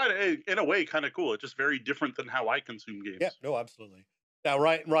 which is probably, in a way, kind of cool. It's just very different than how I consume games. Yeah, no, absolutely. Now,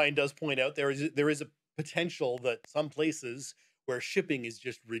 Ryan does point out there is a potential that some places where shipping is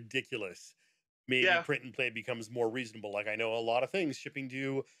just ridiculous, maybe print and play becomes more reasonable. Like, I know a lot of things shipping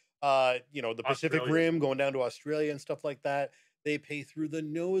to, the Pacific Rim, going down to Australia and stuff like that. They pay through the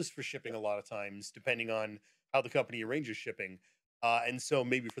nose for shipping a lot of times, depending on how the company arranges shipping. And so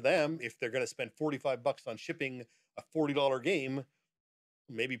maybe for them, if they're going to spend $45 on shipping a $40 game,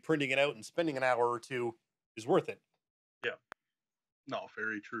 maybe printing it out and spending an hour or two is worth it. Yeah. No,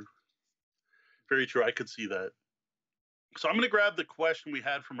 very true. Very true. I could see that. So I'm going to grab the question we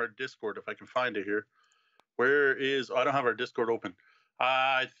had from our Discord, if I can find it here. I don't have our Discord open.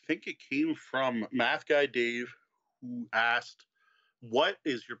 I think it came from Math Guy Dave, who asked, what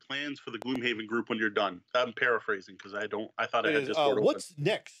is your plans for the Gloomhaven group when you're done? I'm paraphrasing because I thought I had Discord open. What's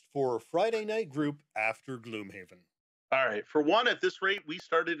next for Friday night group after Gloomhaven? All right. For one, at this rate, we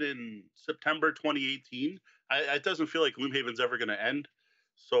started in September 2018. It doesn't feel like Gloomhaven's ever going to end.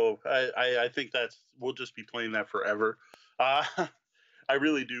 So I think we'll just be playing that forever. I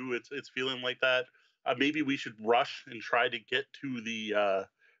really do. It's feeling like that. Maybe we should rush and try to get to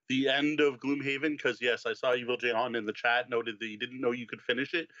the end of Gloomhaven, because yes, I saw Evil John in the chat noted that you didn't know you could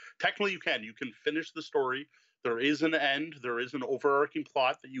finish it. Technically, you can. You can finish the story. There is an end. There is an overarching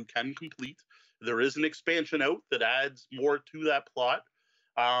plot that you can complete. There is an expansion out that adds more to that plot.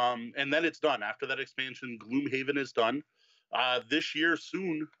 And then it's done. After that expansion, Gloomhaven is done. This year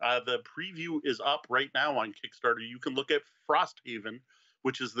soon, the preview is up right now on Kickstarter. You can look at Frosthaven,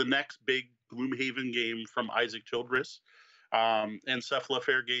 which is the next big Gloomhaven game from Isaac Childress and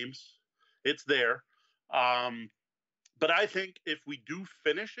Cephalofair Games. It's there. But I think if we do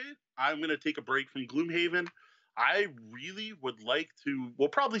finish it, I'm going to take a break from Gloomhaven. I really would like to, we'll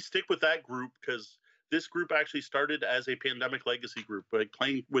probably stick with that group, because this group actually started as a Pandemic Legacy group, like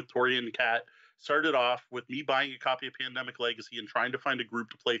playing with Tori and Kat. Started off with me buying a copy of Pandemic Legacy and trying to find a group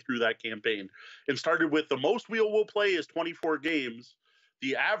to play through that campaign. And started with the most we'll play is 24 games.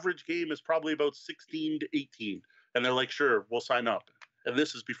 The average game is probably about 16 to 18. And they're like, sure, we'll sign up. And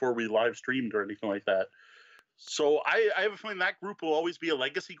this is before we live streamed or anything like that. So I have a feeling that group will always be a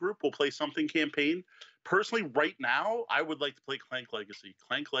legacy group. We'll play something campaign. Personally, right now, I would like to play Clank Legacy.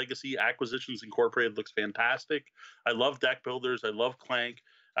 Clank Legacy Acquisitions Incorporated looks fantastic. I love deck builders. I love Clank.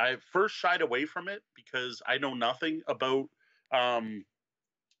 I first shied away from it because I know nothing about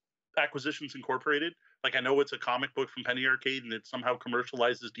Acquisitions Incorporated. Like, I know it's a comic book from Penny Arcade, and it somehow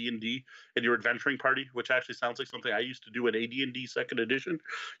commercializes D&D in your adventuring party, which actually sounds like something I used to do in AD&D second edition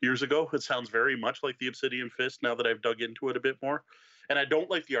years ago. It sounds very much like the Obsidian Fist now that I've dug into it a bit more. And I don't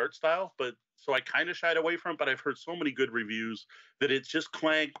like the art style, but so I kind of shied away from it, but I've heard so many good reviews that it's just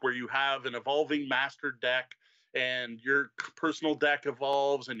Clank, where you have an evolving master deck and your personal deck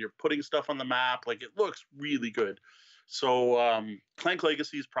evolves and you're putting stuff on the map. Like, it looks really good. So Clank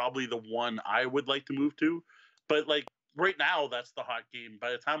Legacy is probably the one I would like to move to. But like right now, that's the hot game.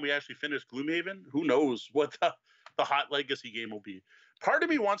 By the time we actually finish Gloomhaven, who knows what the hot Legacy game will be. Part of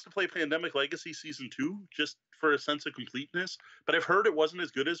me wants to play Pandemic Legacy Season 2 just for a sense of completeness. But I've heard it wasn't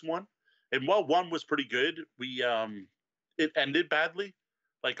as good as 1. And while 1 was pretty good, it ended badly.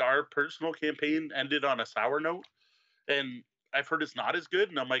 Like, our personal campaign ended on a sour note. And I've heard it's not as good.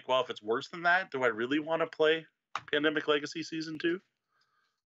 And I'm like, well, if it's worse than that, do I really want to play Pandemic Legacy Season 2?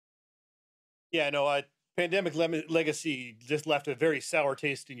 Yeah, no, Pandemic Legacy just left a very sour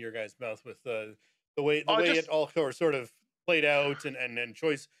taste in your guys' mouth with the way it all sort of played out and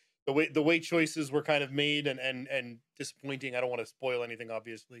choice the way choices were kind of made and disappointing. I don't want to spoil anything,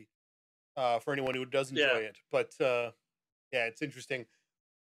 obviously, for anyone who does enjoy it, but yeah, it's interesting.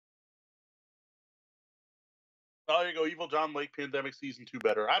 Oh, there you go. Evil John Lake Pandemic Season 2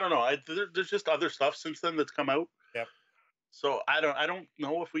 better. I don't know. There's just other stuff since then that's come out. Yep. So I don't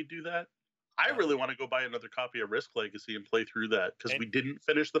know if we do that. I really want to go buy another copy of Risk Legacy and play through that, because we didn't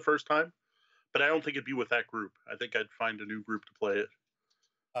finish the first time. But I don't think it'd be with that group. I think I'd find a new group to play it.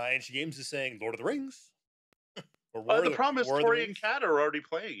 Ancient Games is saying Lord of the Rings. The problem is Tori and Kat are already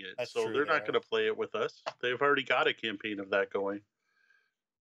playing it. That's so true, they're not going to play it with us. They've already got a campaign of that going.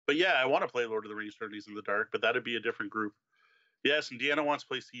 But yeah, I want to play Lord of the Rings Journeys in the Dark, but that'd be a different group. Yes, and Deanna wants to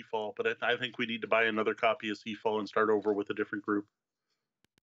play Seafall, but I think we need to buy another copy of Seafall and start over with a different group.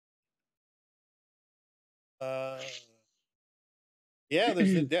 Yeah,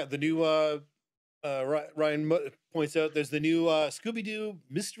 there's the new Ryan points out there's the new Scooby-Doo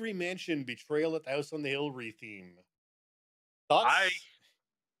Mystery Mansion Betrayal at the House on the Hill retheme. Thoughts?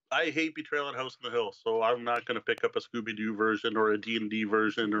 I hate Betrayal at House on the Hill, so I'm not going to pick up a Scooby-Doo version or a D&D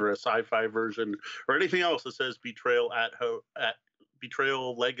version or a sci-fi version or anything else that says Betrayal at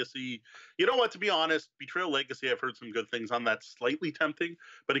Betrayal Legacy. You know what, to be honest, Betrayal Legacy, I've heard some good things on that. Slightly tempting,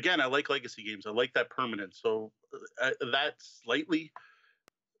 but again, I like Legacy games. I like that permanence, so that slightly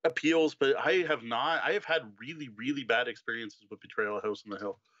appeals, but I have had really, really bad experiences with Betrayal at House on the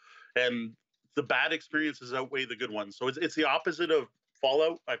Hill, and the bad experiences outweigh the good ones. So it's the opposite of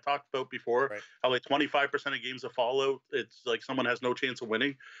Fallout I've talked about before. Right. How like 25% of games of Fallout, it's like someone has no chance of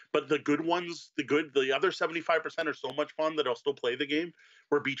winning. But the good ones, the other 75% are so much fun that I'll still play the game.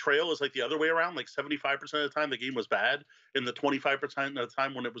 Where Betrayal is like the other way around. Like 75% of the time the game was bad, and the 25% of the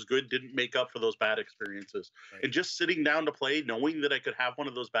time when it was good didn't make up for those bad experiences. Right. And just sitting down to play, knowing that I could have one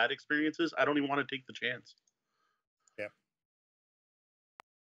of those bad experiences, I don't even want to take the chance.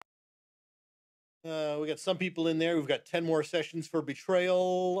 We got some people in there. We've got 10 more sessions for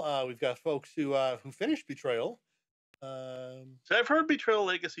Betrayal. We've got folks who finished Betrayal. So I've heard Betrayal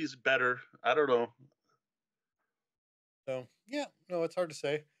Legacy is better. I don't know. So yeah, no, it's hard to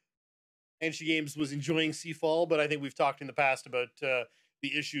say. Ancient Games was enjoying Seafall, but I think we've talked in the past about the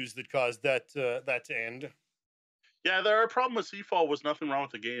issues that caused that to end. Yeah, our problem with Seafall was nothing wrong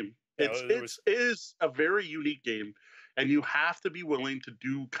with the game. Yeah, it is a very unique game. And you have to be willing to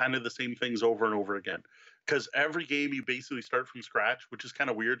do kind of the same things over and over again. Because every game you basically start from scratch, which is kind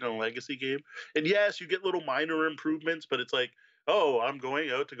of weird in a legacy game. And yes, you get little minor improvements, but it's like, oh, I'm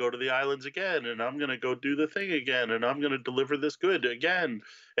going out to go to the islands again, and I'm going to go do the thing again, and I'm going to deliver this good again,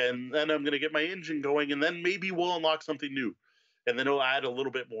 and then I'm going to get my engine going, and then maybe we'll unlock something new. And then it'll add a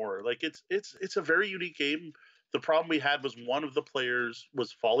little bit more. Like, it's a very unique game. The problem we had was one of the players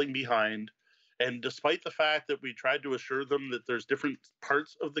was falling behind. And despite the fact that we tried to assure them that there's different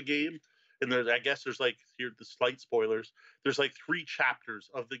parts of the game, and I guess there's like, here, the slight spoilers, there's like 3 chapters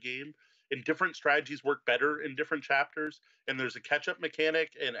of the game, and different strategies work better in different chapters. And there's a catch-up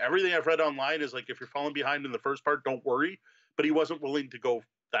mechanic, and everything I've read online is like, if you're falling behind in the first part, don't worry. But he wasn't willing to go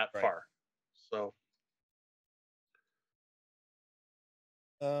that far. So.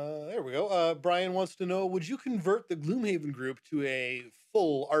 There we go. Brian wants to know, would you convert the Gloomhaven group to a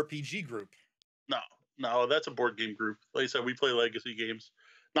full RPG group? No, that's a board game group. Like I said, we play legacy games.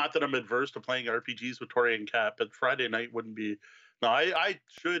 Not that I'm adverse to playing RPGs with Tori and Kat, but Friday night wouldn't be. No, I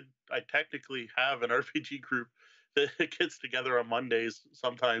technically have an RPG group that gets together on Mondays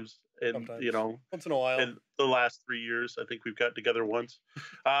sometimes. You know, once in a while. In the last 3 years, I think we've got together once.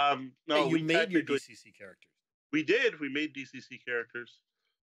 No, hey, we made your DCC characters. We did. We made DCC characters.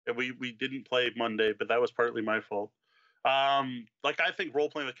 and we didn't play Monday, but that was partly my fault. Like I think role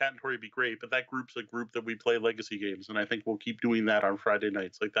playing with Cat and Tori would be great, but that group's a group that we play legacy games, and I think we'll keep doing that on Friday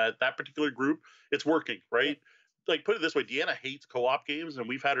nights. Like that particular group, it's working, right? Like put it this way, Deanna hates co-op games, and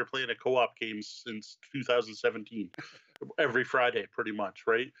we've had her playing a co-op game since 2017, every Friday, pretty much,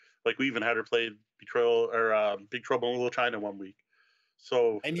 right? Like we even had her play Betrayal or Big Trouble in Little China one week.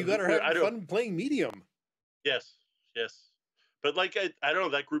 So and you got her having fun playing medium. Yes, yes. But like I don't know,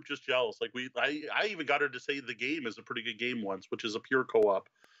 that group just gels. Like I even got her to say the game is a pretty good game once, which is a pure co-op.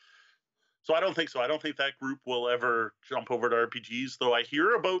 So I don't think so. I don't think that group will ever jump over to RPGs. Though I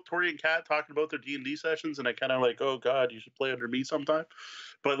hear about Tori and Kat talking about their D&D sessions, and I kind of like, oh god, you should play under me sometime.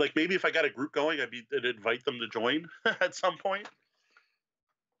 But like maybe if I got a group going, I'd invite them to join at some point.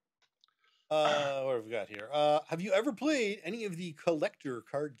 What have we got here? Have you ever played any of the collector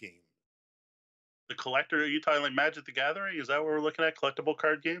card games? The collector, are you talking like Magic the Gathering? Is that what we're looking at? Collectible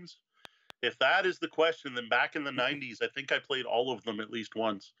card games? If that is the question, then back in the 90s, I think I played all of them at least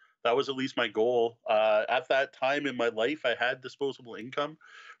once. That was at least my goal. At that time in my life, I had disposable income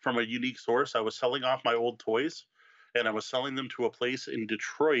from a unique source. I was selling off my old toys, and I was selling them to a place in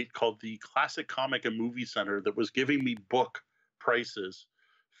Detroit called the Classic Comic and Movie Center that was giving me book prices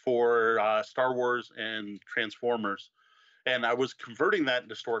for Star Wars and Transformers. And I was converting that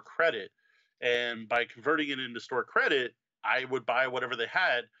into store credit. And by converting it into store credit, I would buy whatever they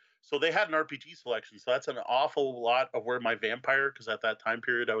had. So they had an RPG selection. So that's an awful lot of where my Vampire, because at that time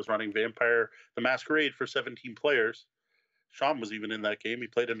period I was running Vampire the Masquerade for 17 players. Sean was even in that game. He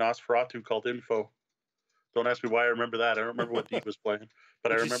played a Nosferatu called Info. Don't ask me why I remember that. I don't remember what Dee was playing,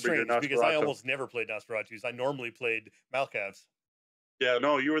 but I remember your Nosferatu. Because I almost never played Nosferatus. I normally played Malcavs. Yeah,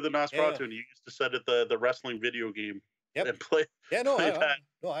 no, you were the Nosferatu, and you used to set it the wrestling video game. Yep. And play. Yeah, no,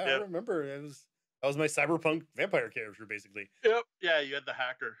 I remember. That was my cyberpunk vampire character, basically. Yep. Yeah, you had the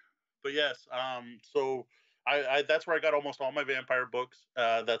hacker. But yes, so I that's where I got almost all my vampire books.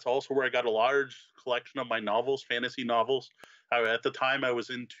 That's also where I got a large collection of my novels, fantasy novels. At the time, I was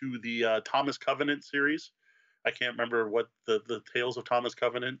into the Thomas Covenant series. I can't remember what the Tales of Thomas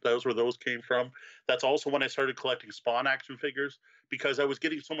Covenant, those where those came from. That's also when I started collecting Spawn action figures because I was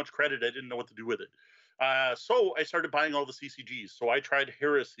getting so much credit, I didn't know what to do with it. So I started buying all the CCGs. So I tried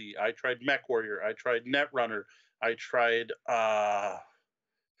Heresy, I tried Mech Warrior, I tried Netrunner, I tried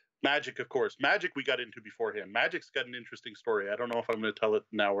Magic, of course. Magic we got into beforehand. Magic's got an interesting story. I don't know if I'm going to tell it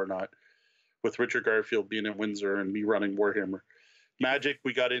now or not, with Richard Garfield being in Windsor and me running Warhammer. Magic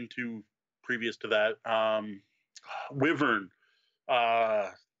we got into previous to that. Wyvern,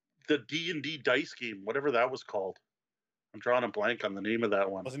 the D&D dice game, whatever that was called. I'm drawing a blank on the name of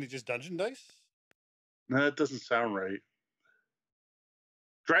that one. Wasn't it just Dungeon Dice? No, that doesn't sound right.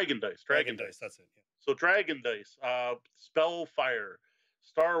 Dragon Dice. Dragon Dice, that's it. Yeah. So Dragon Dice, Spellfire,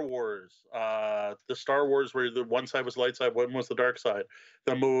 Star Wars, the Star Wars where the one side was light side, one was the dark side.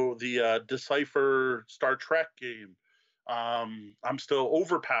 The Decipher Star Trek game. I'm still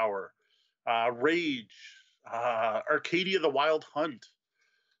Overpower, Rage, Arcadia the Wild Hunt.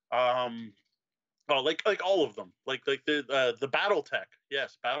 Like all of them. Like the BattleTech.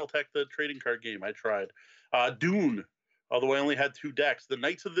 Yes, BattleTech, the trading card game I tried. Dune, although I only had 2 decks. The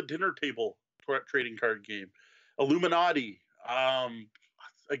Knights of the Dinner Table trading card game. Illuminati.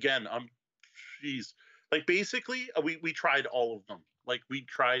 Again, geez. Like basically, we tried all of them. Like we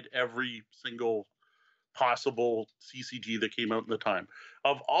tried every single possible CCG that came out in the time.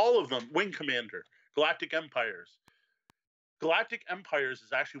 Of all of them, Wing Commander, Galactic Empires. Galactic Empires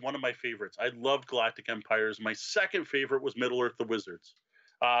is actually one of my favorites. I loved Galactic Empires. My second favorite was Middle-earth the Wizards.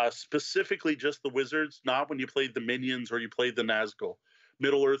 Specifically just the Wizards, not when you played the Minions or you played the Nazgul.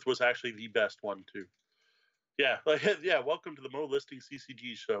 Middle-earth was actually the best one, too. Yeah, welcome to the Mo Listing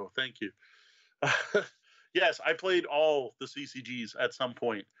CCG show. Thank you. Yes, I played all the CCGs at some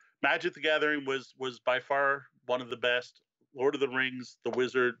point. Magic the Gathering was by far one of the best. Lord of the Rings, the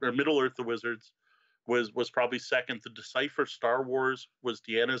Wizard, or Middle-earth the Wizards was probably second. The Decipher Star Wars was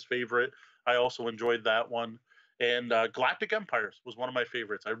Deanna's favorite. I also enjoyed that one. And Galactic Empires was one of my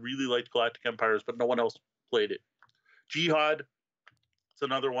favorites. I really liked Galactic Empires, but no one else played it. Jihad, it's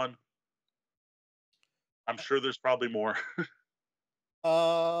another one. I'm sure there's probably more.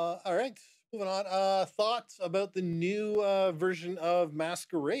 All right. Moving on. Thoughts about the new version of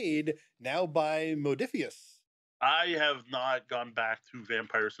Masquerade, now by Modiphius? I have not gone back to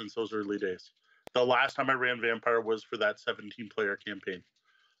Vampire since those early days. The last time I ran Vampire was for that 17-player campaign.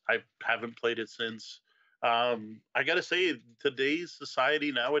 I haven't played it since. I got to say, today's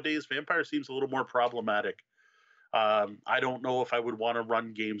society nowadays, Vampire seems a little more problematic. I don't know if I would want to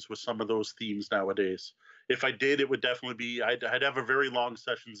run games with some of those themes nowadays. If I did, it would definitely be I'd have a very long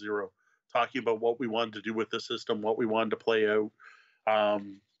session 0 talking about what we wanted to do with the system, what we wanted to play out.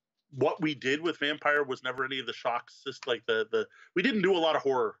 What we did with Vampire was never any of the shocks. Just like the we didn't do a lot of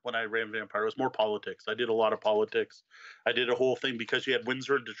horror when I ran Vampire. It was more politics. I did a lot of politics. I did a whole thing because you had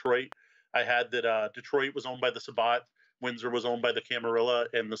Windsor and Detroit. I had that Detroit was owned by the Sabbat, Windsor was owned by the Camarilla,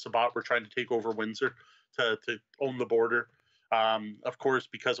 and the Sabbat were trying to take over Windsor to own the border. Of course,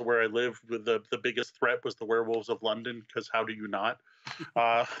 because of where I live, the biggest threat was the Werewolves of London. Because how do you not?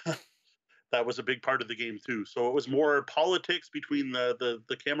 Uh, that was a big part of the game too. So it was more politics between the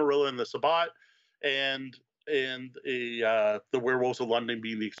Camarilla and the Sabbat, and the Werewolves of London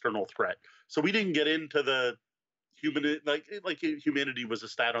being the external threat. So we didn't get into the humanity was a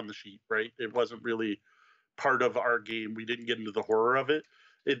stat on the sheet, right? It wasn't really part of our game. We didn't get into the horror of it,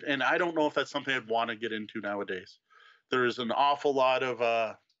 and I don't know if that's something I'd want to get into nowadays. There's an awful lot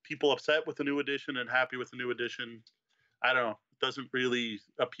of people upset with the new edition and happy with the new edition. I don't know. It doesn't really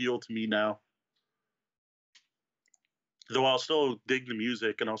appeal to me now. Though I'll still dig the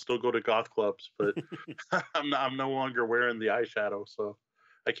music and I'll still go to goth clubs, but I'm no longer wearing the eyeshadow, so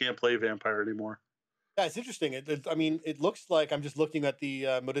I can't play Vampire anymore. Yeah, it's interesting. I mean, it looks like I'm just looking at the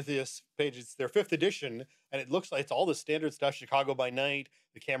Modithius page. It's their 5th edition, and it looks like it's all the standard stuff: Chicago by Night,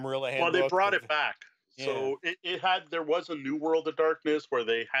 the Camarilla Handbook. Well, they brought it back. Yeah. So there was a New World of Darkness where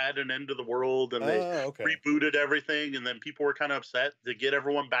they had an end of the world and they rebooted everything, and then people were kind of upset to get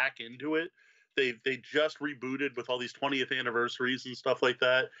everyone back into it. They just rebooted with all these 20th anniversaries and stuff like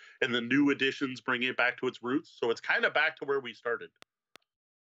that, and the new editions bring it back to its roots. So it's kind of back to where we started.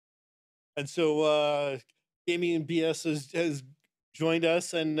 And so Gaming BS has joined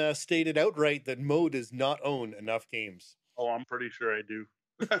us and stated outright that Mo does not own enough games. Oh, I'm pretty sure I do.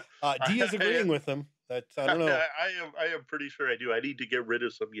 D is agreeing with him. That I don't know. I am pretty sure I do. I need to get rid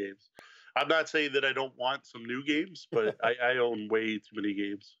of some games. I'm not saying that I don't want some new games, but I own way too many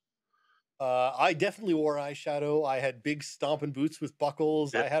games. I definitely wore eyeshadow. I had big stomping boots with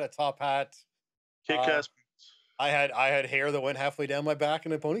buckles. Yep. I had a top hat. Kick-ass boots. I had hair that went halfway down my back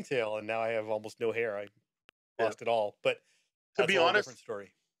in a ponytail, and now I have almost no hair. I lost it all. But to be honest, different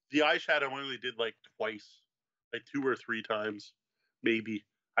story. The eyeshadow I only did like twice, like 2 or 3 times, maybe.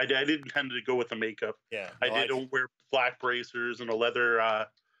 I didn't tend to go with the makeup. Yeah, no, I didn't wear black bracers and a leather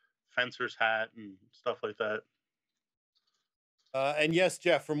fencer's hat and stuff like that. And yes,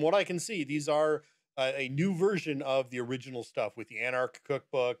 Jeff, from what I can see, these are a new version of the original stuff with the Anarch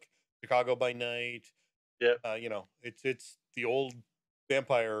Cookbook, Chicago by Night. Yeah, you know, it's the old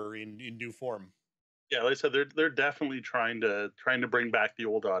Vampire in new form. Yeah, like I said, they're definitely trying to bring back the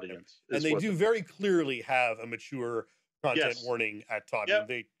old audience, and they do very clearly have a mature content warning at top. Yep. I mean,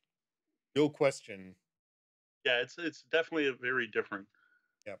 they, no question. Yeah, it's definitely a very different.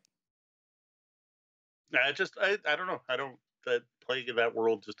 Yep. I don't know. I don't that playing in that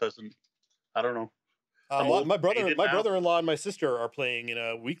world just doesn't. I don't know. My brother-in-law and my sister are playing in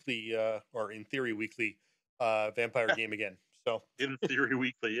a weekly, or in theory weekly, vampire game again. So in theory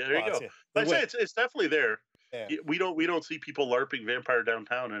weekly, yeah, there you go. Like I say, it's definitely there. Yeah. We don't see people LARPing Vampire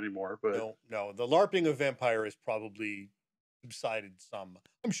downtown anymore. But no, the LARPing of Vampire is probably subsided some.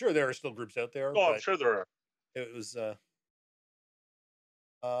 I'm sure there are still groups out there. Oh, I'm sure there are. It was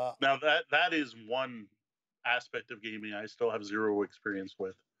now that is one aspect of gaming I still have zero experience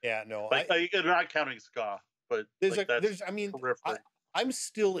with. Yeah, no, like not counting ska, but I'm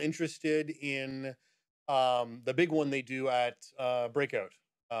still interested in the big one they do at Breakout.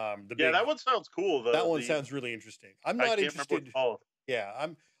 That one sounds cool. That one sounds really interesting. I'm not interested. Yeah,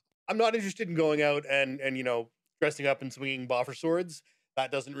 I'm not interested in going out and dressing up and swinging boffer swords.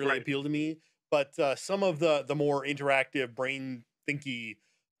 That doesn't really appeal to me. But some of the more interactive, brain thinky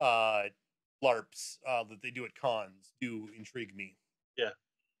LARPs that they do at cons do intrigue me.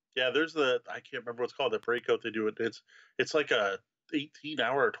 Yeah. There's I can't remember what's called. The Breakout they do it. It's like a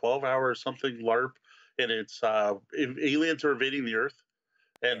 18-hour or 12-hour or something LARP, and it's aliens are invading the Earth,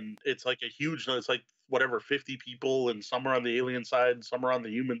 and it's like a huge. It's like whatever 50 people, and some are on the alien side, some are on the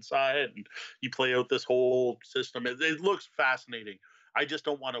human side, and you play out this whole system. It looks fascinating. I just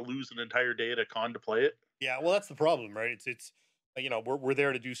don't want to lose an entire day at a con to play it. Yeah, well, that's the problem, right? It's we're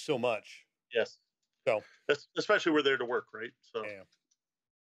there to do so much. Yes. So especially we're there to work, right? So. Yeah.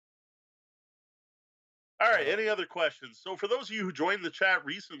 All right. Any other questions? So for those of you who joined the chat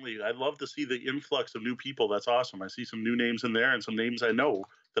recently, I'd love to see the influx of new people. That's awesome. I see some new names in there and some names I know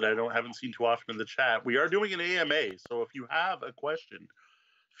that I haven't seen too often in the chat. We are doing an AMA, so if you have a question,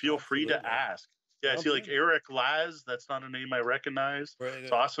 feel free to ask. Yeah, I see like Eric Laz. That's not a name I recognize. Right,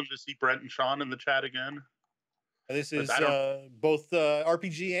 it's awesome to see Brent and Sean in the chat again. And this is both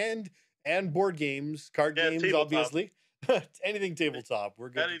RPG and board games, card games, tabletop. obviously. Anything tabletop, we're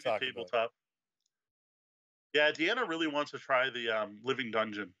good to talk tabletop. about. Yeah, Deanna really wants to try the Living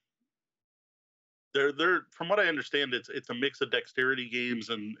Dungeon. They're from what I understand, it's a mix of dexterity games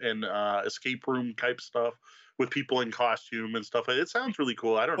and escape room type stuff with people in costume and stuff. It sounds really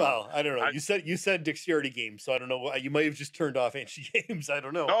cool. I don't know. Well, I don't know. You said dexterity games, so I don't know. You might have just turned off ancient games. I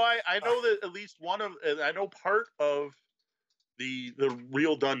don't know. No, I know that at least I know part of the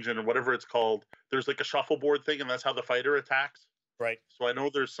real dungeon or whatever it's called. There's like a shuffleboard thing, and that's how the fighter attacks. Right. So I know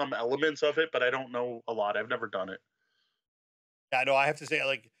there's some elements of it, but I don't know a lot. I've never done it. Yeah, no, I have to say,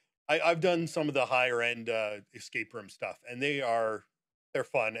 like, I've done some of the higher end escape room stuff, and they're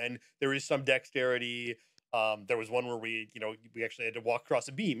fun, and there is some dexterity. There was one where we actually had to walk across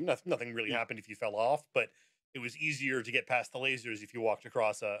a beam. Nothing really happened if you fell off, but it was easier to get past the lasers if you walked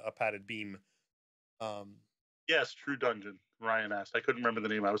across a padded beam. Yes, True Dungeon. Ryan asked. I couldn't remember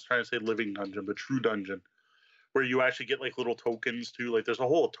the name. I was trying to say Living Dungeon, but True Dungeon, where you actually get like little tokens too. Like there's a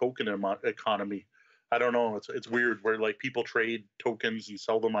whole token economy. I don't know. It's weird where like people trade tokens and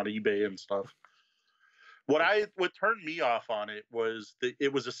sell them on eBay and stuff. What turned me off on it was that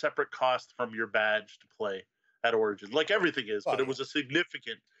it was a separate cost from your badge to play at Origin. Like everything is, but it was a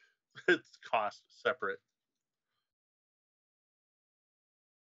significant cost separate.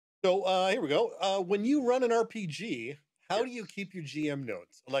 So here we go. When you run an RPG, how do you keep your GM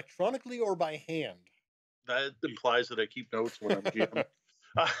notes? Electronically or by hand? That implies that I keep notes when I'm GM.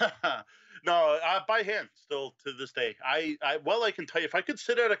 No, by hand still to this day. I can type. If I could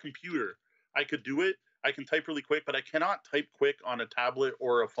sit at a computer, I could do it. I can type really quick, but I cannot type quick on a tablet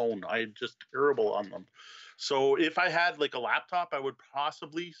or a phone. I'm just terrible on them. So if I had like a laptop, I would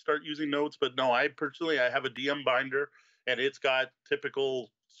possibly start using notes. But no, I have a DM binder, and it's got typical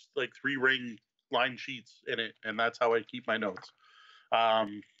like 3-ring line sheets in it, and that's how I keep my notes.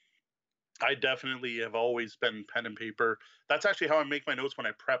 I definitely have always been pen and paper. That's actually how I make my notes when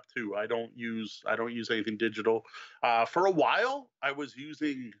I prep too. I don't use anything digital. For a while, I was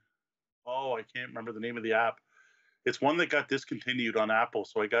using, I can't remember the name of the app. It's one that got discontinued on Apple,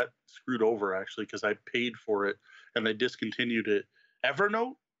 so I got screwed over actually because I paid for it and they discontinued it.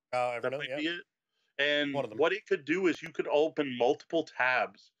 Evernote. Evernote, that might be it. And what it could do is you could open multiple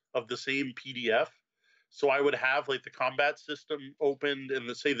tabs of the same PDF. So I would have like the combat system opened and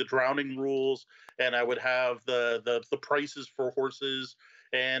the drowning rules, and I would have the prices for horses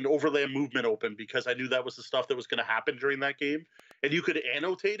and overland movement open because I knew that was the stuff that was going to happen during that game. And you could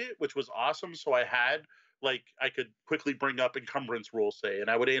annotate it, which was awesome. So I could quickly bring up encumbrance rules, say, and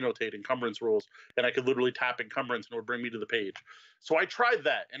I would annotate encumbrance rules, and I could literally tap encumbrance and it would bring me to the page. So I tried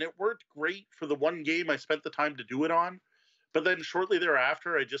that, and it worked great for the one game I spent the time to do it on. But then shortly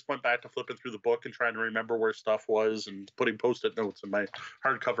thereafter, I just went back to flipping through the book and trying to remember where stuff was and putting Post-it notes in my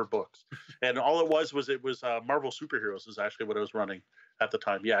hardcover books. And all it was Marvel Superheroes is actually what I was running at the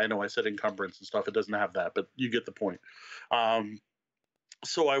time. Yeah, I know I said encumbrance and stuff. It doesn't have that, but you get the point.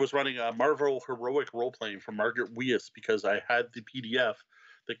 So I was running a Marvel Heroic Role-Playing from Margaret Weis because I had the PDF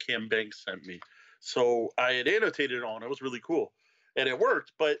that Cam Banks sent me. So I had annotated it all, and it was really cool. And it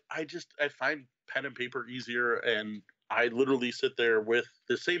worked, but I find pen and paper easier, and I literally sit there with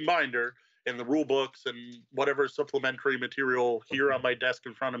the same binder and the rule books and whatever supplementary material here on my desk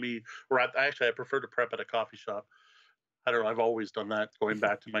in front of me. Or I prefer to prep at a coffee shop. I don't know. I've always done that going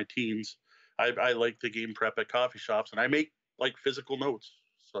back to my teens. I like the game prep at coffee shops, and I make like physical notes.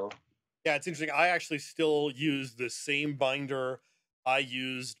 So yeah, it's interesting. I actually still use the same binder I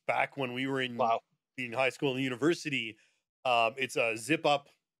used back when we were in high school and university. It's a zip up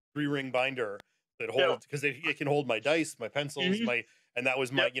 3-ring binder that holds because it can hold my dice, my pencils, and that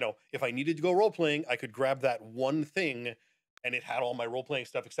was my if I needed to go role playing, I could grab that one thing, and it had all my role playing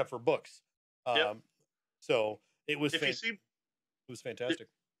stuff except for books. So it was it was fantastic.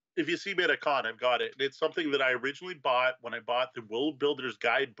 If you see me at a con, I've got it. It's something that I originally bought when I bought the World Builder's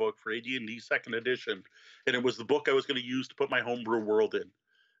Guidebook for AD&D 2nd edition, and it was the book I was going to use to put my homebrew world in.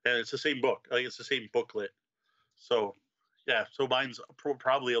 And it's the same book. I think it's the same booklet. So, yeah. So mine's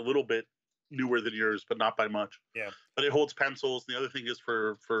probably a little bit newer than yours, but not by much. Yeah. But it holds pencils. The other thing is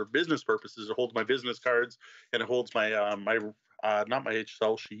for business purposes, it holds my business cards, and it holds my not my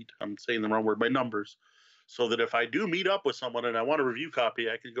Excel sheet. I'm saying the wrong word. My numbers. So that if I do meet up with someone and I want a review copy,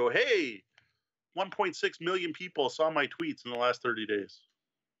 I can go, hey, 1.6 million people saw my tweets in the last 30 days.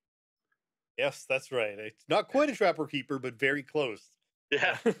 Yes, that's right. It's not quite a Trapper Keeper, but very close.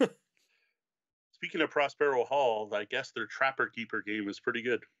 Yeah. Speaking of Prospero Hall, I guess their Trapper Keeper game is pretty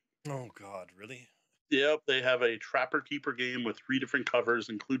good. Oh, God, really? Yep, they have a Trapper Keeper game with 3 different covers,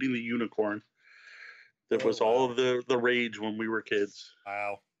 including the unicorn. That was all of the rage when we were kids.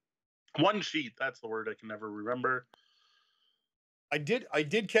 Wow. One sheet. That's the word I can never remember. I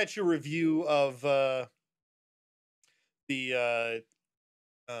did catch a review of the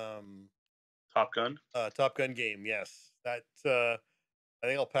Top Gun. Top Gun game. Yes, that I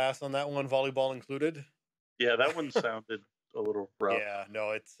think I'll pass on that one. Volleyball included. Yeah, that one sounded a little rough. Yeah,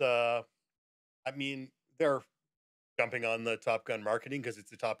 no, it's I mean, they're jumping on the Top Gun marketing because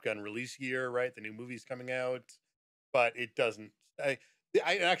it's the Top Gun release year, right? The new movie's coming out, but it doesn't. I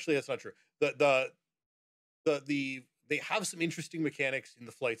actually that's not true. The they have some interesting mechanics in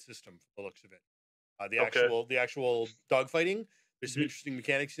the flight system, for the looks of it. The actual dogfighting. There's some interesting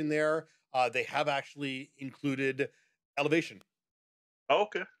mechanics in there. They have actually included elevation. Oh,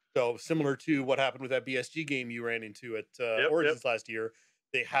 okay. So similar to what happened with that BSG game you ran into at Origins last year,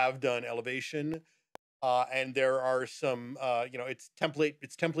 they have done elevation, and there are some. It's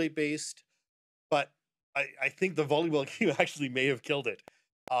template based, but I think the volleyball game actually may have killed it.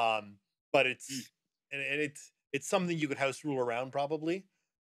 But it's and it's something you could house rule around probably.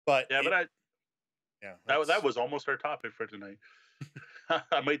 But that was almost our topic for tonight.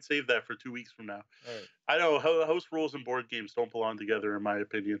 I might save that for 2 weeks from now. Right. I know house rules and board games don't belong together, in my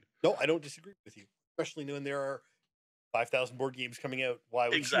opinion. No, I don't disagree with you, especially knowing there are 5,000 board games coming out. Why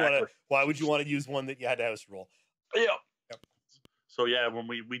would you want to use one that you had to house rule? Yeah. Yep. So yeah, when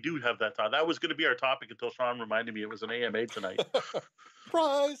we do have that thought, that was going to be our topic until Sean reminded me it was an AMA tonight.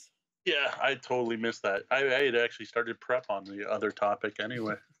 Surprise! Yeah, I totally missed that. I had actually started prep on the other topic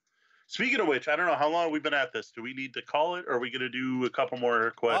anyway. Speaking of which, I don't know how long we've been at this. Do we need to call it, or are we going to do a couple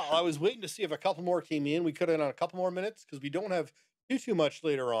more questions? I was waiting to see if a couple more came in. We could have done a couple more minutes because we don't have too much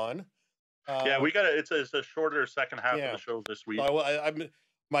later on. Yeah, we got it. It's a shorter second half of the show this week.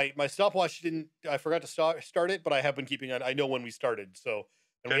 My stopwatch didn't. I forgot to start it, but I have been keeping on. I know when we started,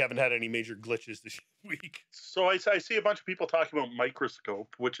 we haven't had any major glitches this week. So I see a bunch of people talking about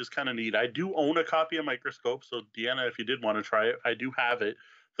Microscope, which is kind of neat. I do own a copy of Microscope, so Deanna, if you did want to try it, I do have it.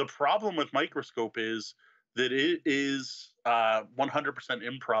 The problem with Microscope is that it is 100%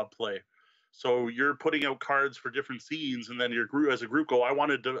 improv play. So you're putting out cards for different scenes, and then your group, as a group, go, I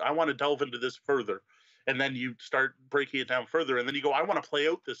want to delve into this further, and then you start breaking it down further, and then you go, I want to play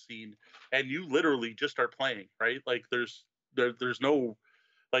out this scene, and you literally just start playing, right? Like there's no,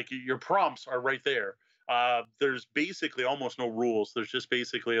 like, your prompts are right there. There's basically almost no rules. There's just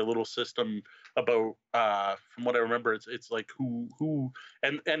basically a little system about, from what I remember, it's like who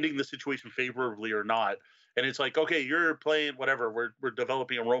and ending the situation favorably or not. And it's like, okay, you're playing whatever. We're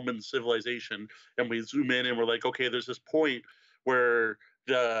developing a Roman civilization, and we zoom in, and we're like, okay, there's this point where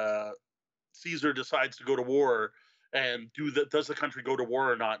the Caesar decides to go to war, and does the country go to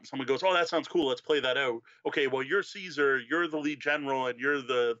war or not? And someone goes, oh, that sounds cool. Let's play that out. Okay, well, you're Caesar, you're the lead general, and you're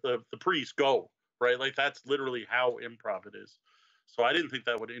the priest. Go, right? Like, that's literally how improv it is. So I didn't think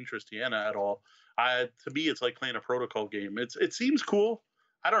that would interest Deanna at all. To me, it's like playing a protocol game. It seems cool.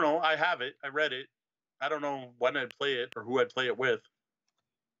 I don't know. I have it. I read it. I don't know when I'd play it or who I'd play it with.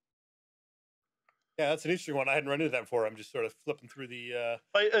 Yeah, that's an interesting one. I hadn't run into that before. I'm just sort of flipping through the...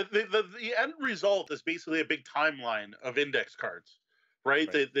 The end result is basically a big timeline of index cards,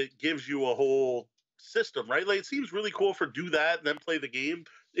 right? That gives you a whole system, right? Like, it seems really cool for do that and then play the game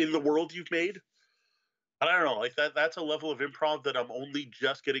in the world you've made. But I don't know, like that's a level of improv that I'm only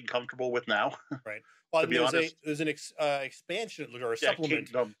just getting comfortable with now. Right. Well, there's an expansion or a supplement.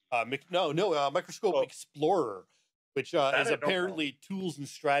 Microscope Explorer, which is apparently tools and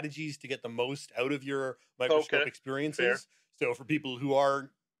strategies to get the most out of your Microscope experiences. Fair. So for people who aren't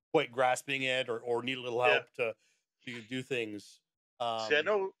quite grasping it or need a little help to do things. See, I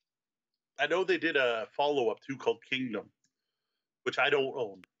know they did a follow-up too called Kingdom, which I don't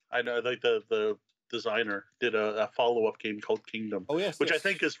own. I know, like, the designer did a follow-up game called Kingdom. Oh, yes. Which I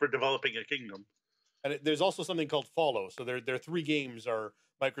think is for developing a kingdom. And there's also something called Follow. So their 3 games are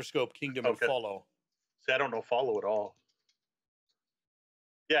Microscope, Kingdom, and Follow. See, I don't know Follow at all.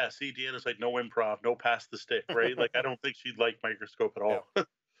 Yeah, see, Deanna's like, no improv, no pass the stick, right? Like, I don't think she'd like Microscope at all. Yeah.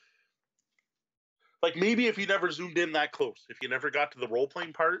 Like, maybe if you never zoomed in that close, if you never got to the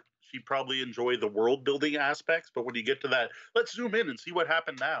role-playing part, she'd probably enjoy the world-building aspects. But when you get to that, let's zoom in and see what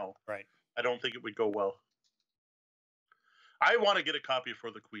happened now. Right. I don't think it would go well. I want to get a copy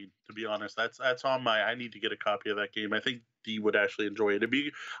for the Queen, to be honest. That's on my. I need to get a copy of that game. I think Dee would actually enjoy it.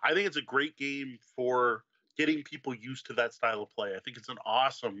 I think it's a great game for getting people used to that style of play. I think it's an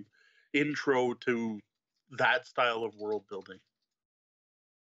awesome intro to that style of world building.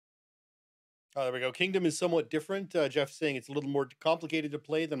 Oh, there we go. Kingdom is somewhat different. Jeff's saying it's a little more complicated to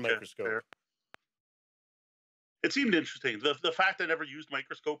play than Microscope. Fair. It seemed interesting. The fact I never used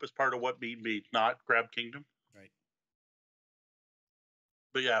Microscope is part of what made me not grab Kingdom. Right.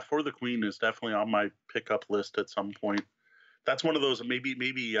 But yeah, For the Queen is definitely on my pickup list at some point. That's one of those. Maybe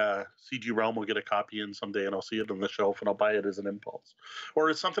CG Realm will get a copy in someday, and I'll see it on the shelf, and I'll buy it as an impulse, or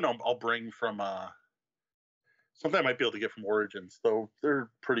it's something I'll bring from something I might be able to get from Origins. Though they're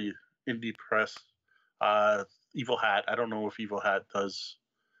pretty indie press. Evil Hat. I don't know if Evil Hat does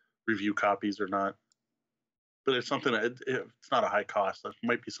review copies or not, but it's something. It's not a high cost. That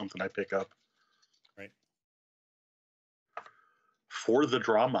might be something I pick up. Right. For the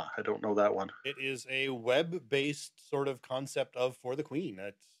Drama. I don't know that one. It is a web-based sort of concept of For the Queen.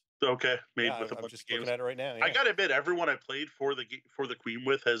 That's okay. Made with a bunch just of games. Looking at it right now. Yeah. I gotta admit, everyone I played For the Queen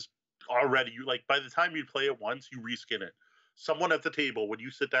with has already. By the time you play it once, you reskin it. Someone at the table, when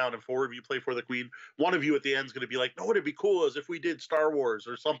you sit down and four of you play For the Queen, one of you at the end is going to be like, no, it'd be cool as if we did Star Wars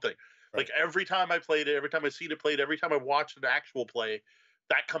or something. Right. Like every time I played it, every time I seen it played, every time I watched an actual play,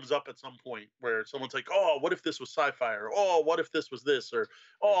 that comes up at some point where someone's like, oh, what if this was sci-fi? Or, oh, what if this was this? Or,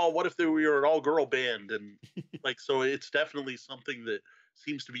 oh, what if we were an all-girl band? And so it's definitely something that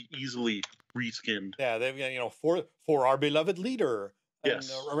seems to be easily reskinned. Yeah, they've for our beloved leader.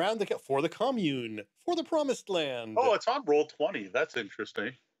 Yes. And around for the commune, for the promised land. Oh, it's on Roll20. That's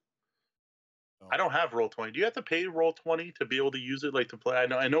interesting. Oh. I don't have Roll20. Do you have to pay Roll20 to be able to use it, to play?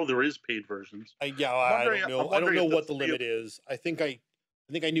 I know there is paid versions. I don't know. I don't know what the limit is. I think I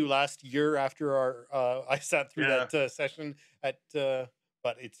knew last year after I sat through that session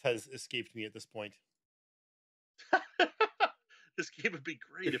but it has escaped me at this point. This game would be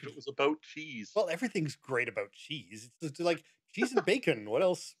great if it was about cheese. Well, everything's great about cheese. It's like cheese and bacon. What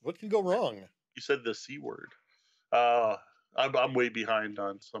else? What can go wrong? You said the C word. I'm way behind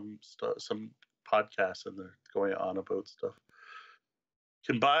on some podcasts, and they're going on about stuff.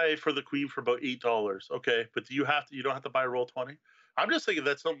 Can buy For the Queen for about $8. Okay, but you don't have to buy Roll20. I'm just thinking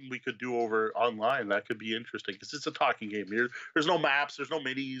that's something we could do over online. That could be interesting because it's a talking game. There's no maps, there's no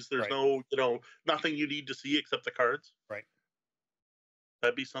minis, there's no nothing you need to see except the cards. Right.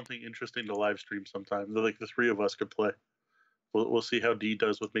 That'd be something interesting to live stream sometime. Like the three of us could play. We'll see how Dee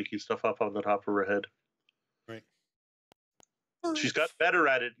does with making stuff up on the top of her head. Right. She's got better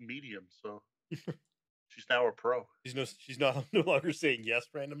at it in medium, so she's now a pro. She's no longer saying yes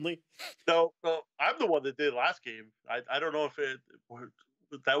randomly. No, I'm the one that did last game. I don't know if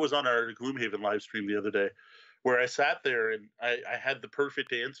that was on our Gloomhaven live stream the other day, where I sat there and I had the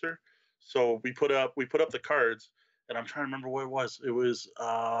perfect answer. So we put up the cards. And I'm trying to remember what it was. It was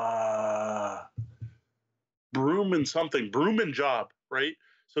broom and job, right?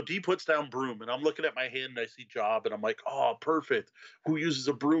 So D puts down broom, and I'm looking at my hand and I see job, and I'm like, oh, perfect. Who uses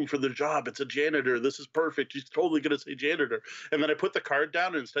a broom for the job? It's a janitor. This is perfect. She's totally gonna say janitor. And then I put the card down,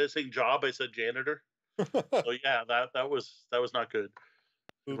 and instead of saying job, I said janitor. So yeah, that was not good.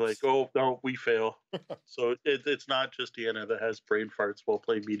 Like, oh no, we fail. So it's not just Deanna that has brain farts while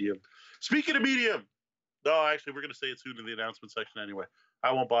playing medium. Speaking of medium. No, actually, we're going to say it soon in the announcement section anyway.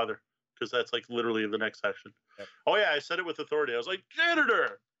 I won't bother because that's literally the next section. Yep. Oh, yeah, I said it with authority. I was like,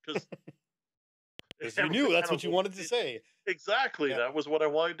 janitor! Because you knew that's what you wanted to say. Exactly. Yeah. That was what I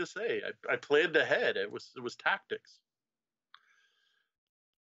wanted to say. I planned ahead. It was tactics.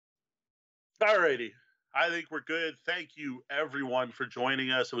 All righty. I think we're good. Thank you, everyone, for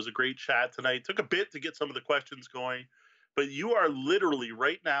joining us. It was a great chat tonight. It took a bit to get some of the questions going. But you are literally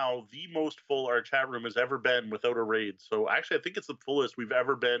right now the most full our chat room has ever been without a raid. So actually, I think it's the fullest we've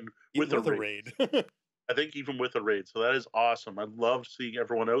ever been with a raid. I think even with a raid. So that is awesome. I love seeing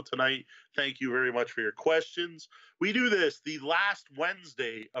everyone out tonight. Thank you very much for your questions. We do this the last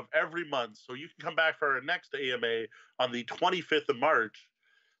Wednesday of every month. So you can come back for our next AMA on the 25th of March.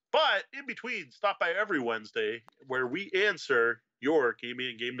 But in between, stop by every Wednesday where we answer your gaming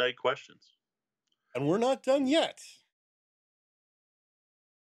and game night questions. And we're not done yet.